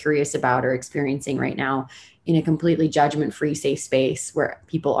whatever they're curious about or experiencing right now in a completely judgment-free, safe space where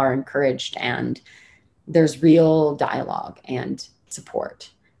people are encouraged and there's real dialogue and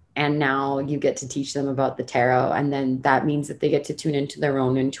support. And now you get to teach them about the tarot. And then that means that they get to tune into their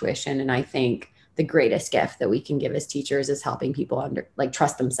own intuition. And I think the greatest gift that we can give as teachers is helping people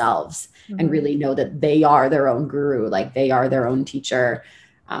trust themselves and really know that they are their own guru, like they are their own teacher.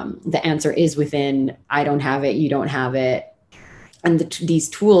 The answer is within. I don't have it. You don't have it. And these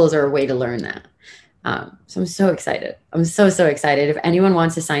tools are a way to learn that. So I'm so excited. I'm so excited. If anyone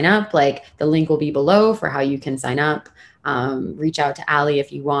wants to sign up, the link will be below for how you can sign up. Reach out to Allie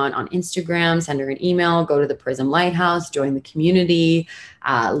if you want on Instagram, send her an email, go to the Prism Lighthouse, join the community,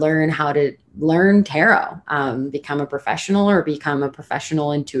 learn how to learn tarot, become a professional or become a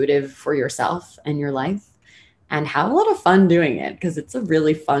professional intuitive for yourself and your life, and have a lot of fun doing it because it's a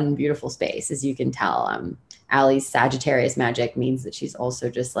really fun, beautiful space. As you can tell, Allie's Sagittarius magic means that she's also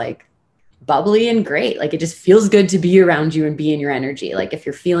just like bubbly and great. Like it just feels good to be around you and be in your energy. Like if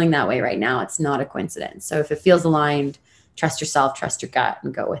you're feeling that way right now, it's not a coincidence. So if it feels aligned, trust yourself, trust your gut,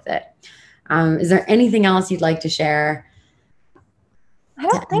 and go with it. Is there anything else you'd like to share? I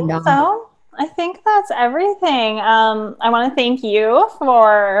don't think so. I think that's everything. I want to thank you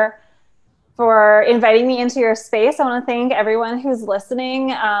for inviting me into your space. I want to thank everyone who's listening.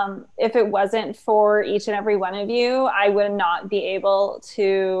 If it wasn't for each and every one of you, I would not be able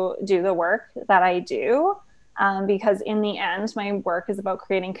to do the work that I do. Because in the end, my work is about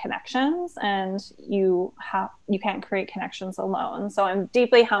creating connections, and you can't create connections alone. So I'm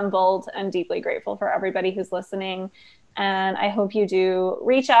deeply humbled and deeply grateful for everybody who's listening. And I hope you do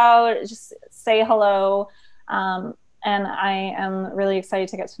reach out, just say hello. And I am really excited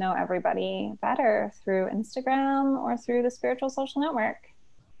to get to know everybody better through Instagram or through the Spiritual Social Network.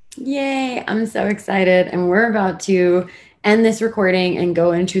 Yay, I'm so excited. And we're about to end this recording and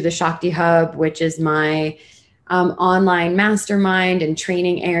go into the Shakti Hub, which is my online mastermind and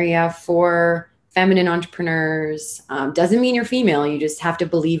training area for feminine entrepreneurs. Doesn't mean you're female. You just have to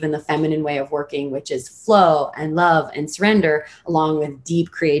believe in the feminine way of working, which is flow and love and surrender, along with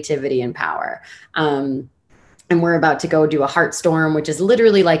deep creativity and power. And we're about to go do a heart storm, which is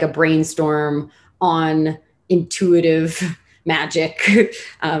literally like a brainstorm on intuitive magic.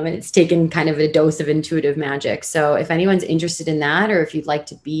 And it's taken kind of a dose of intuitive magic. So if anyone's interested in that, or if you'd like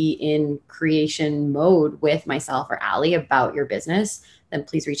to be in creation mode with myself or Allie about your business, then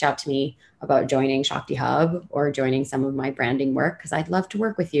please reach out to me about joining Shakti Hub or joining some of my branding work, because I'd love to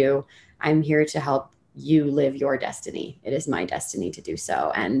work with you. I'm here to help you live your destiny. It is my destiny to do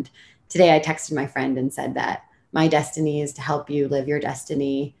so. And today I texted my friend and said that my destiny is to help you live your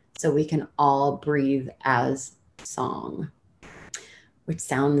destiny so we can all breathe as song, which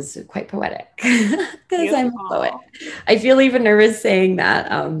sounds quite poetic because I'm a poet. I feel even nervous saying that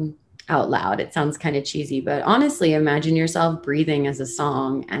out loud. It sounds kind of cheesy, but honestly, imagine yourself breathing as a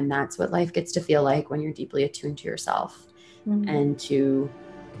song. And that's what life gets to feel like when you're deeply attuned to yourself and to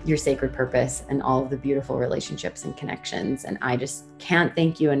your sacred purpose and all of the beautiful relationships and connections. And I just can't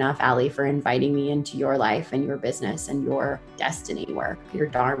thank you enough, Allie, for inviting me into your life and your business and your destiny work, your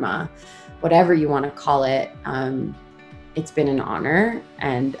dharma, whatever you want to call it. It's been an honor,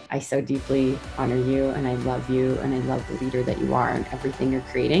 and I so deeply honor you, and I love you, and I love the leader that you are and everything you're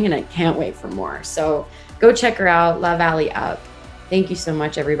creating, and I can't wait for more. So go check her out. Love Allie up. Thank you so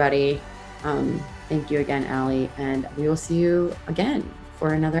much, everybody. Thank you again, Allie, and we will see you again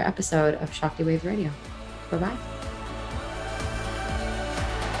for another episode of Shakti Waves Radio. Bye-bye.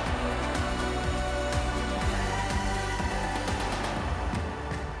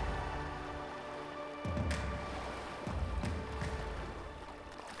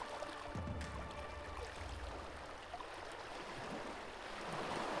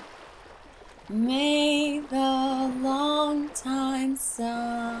 May the long time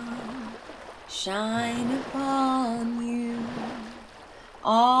sun shine upon you.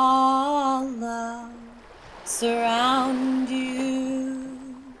 All love surround you,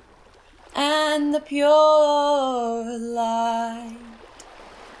 and the pure light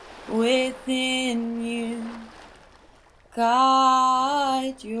within you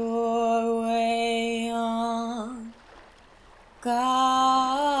guide your way.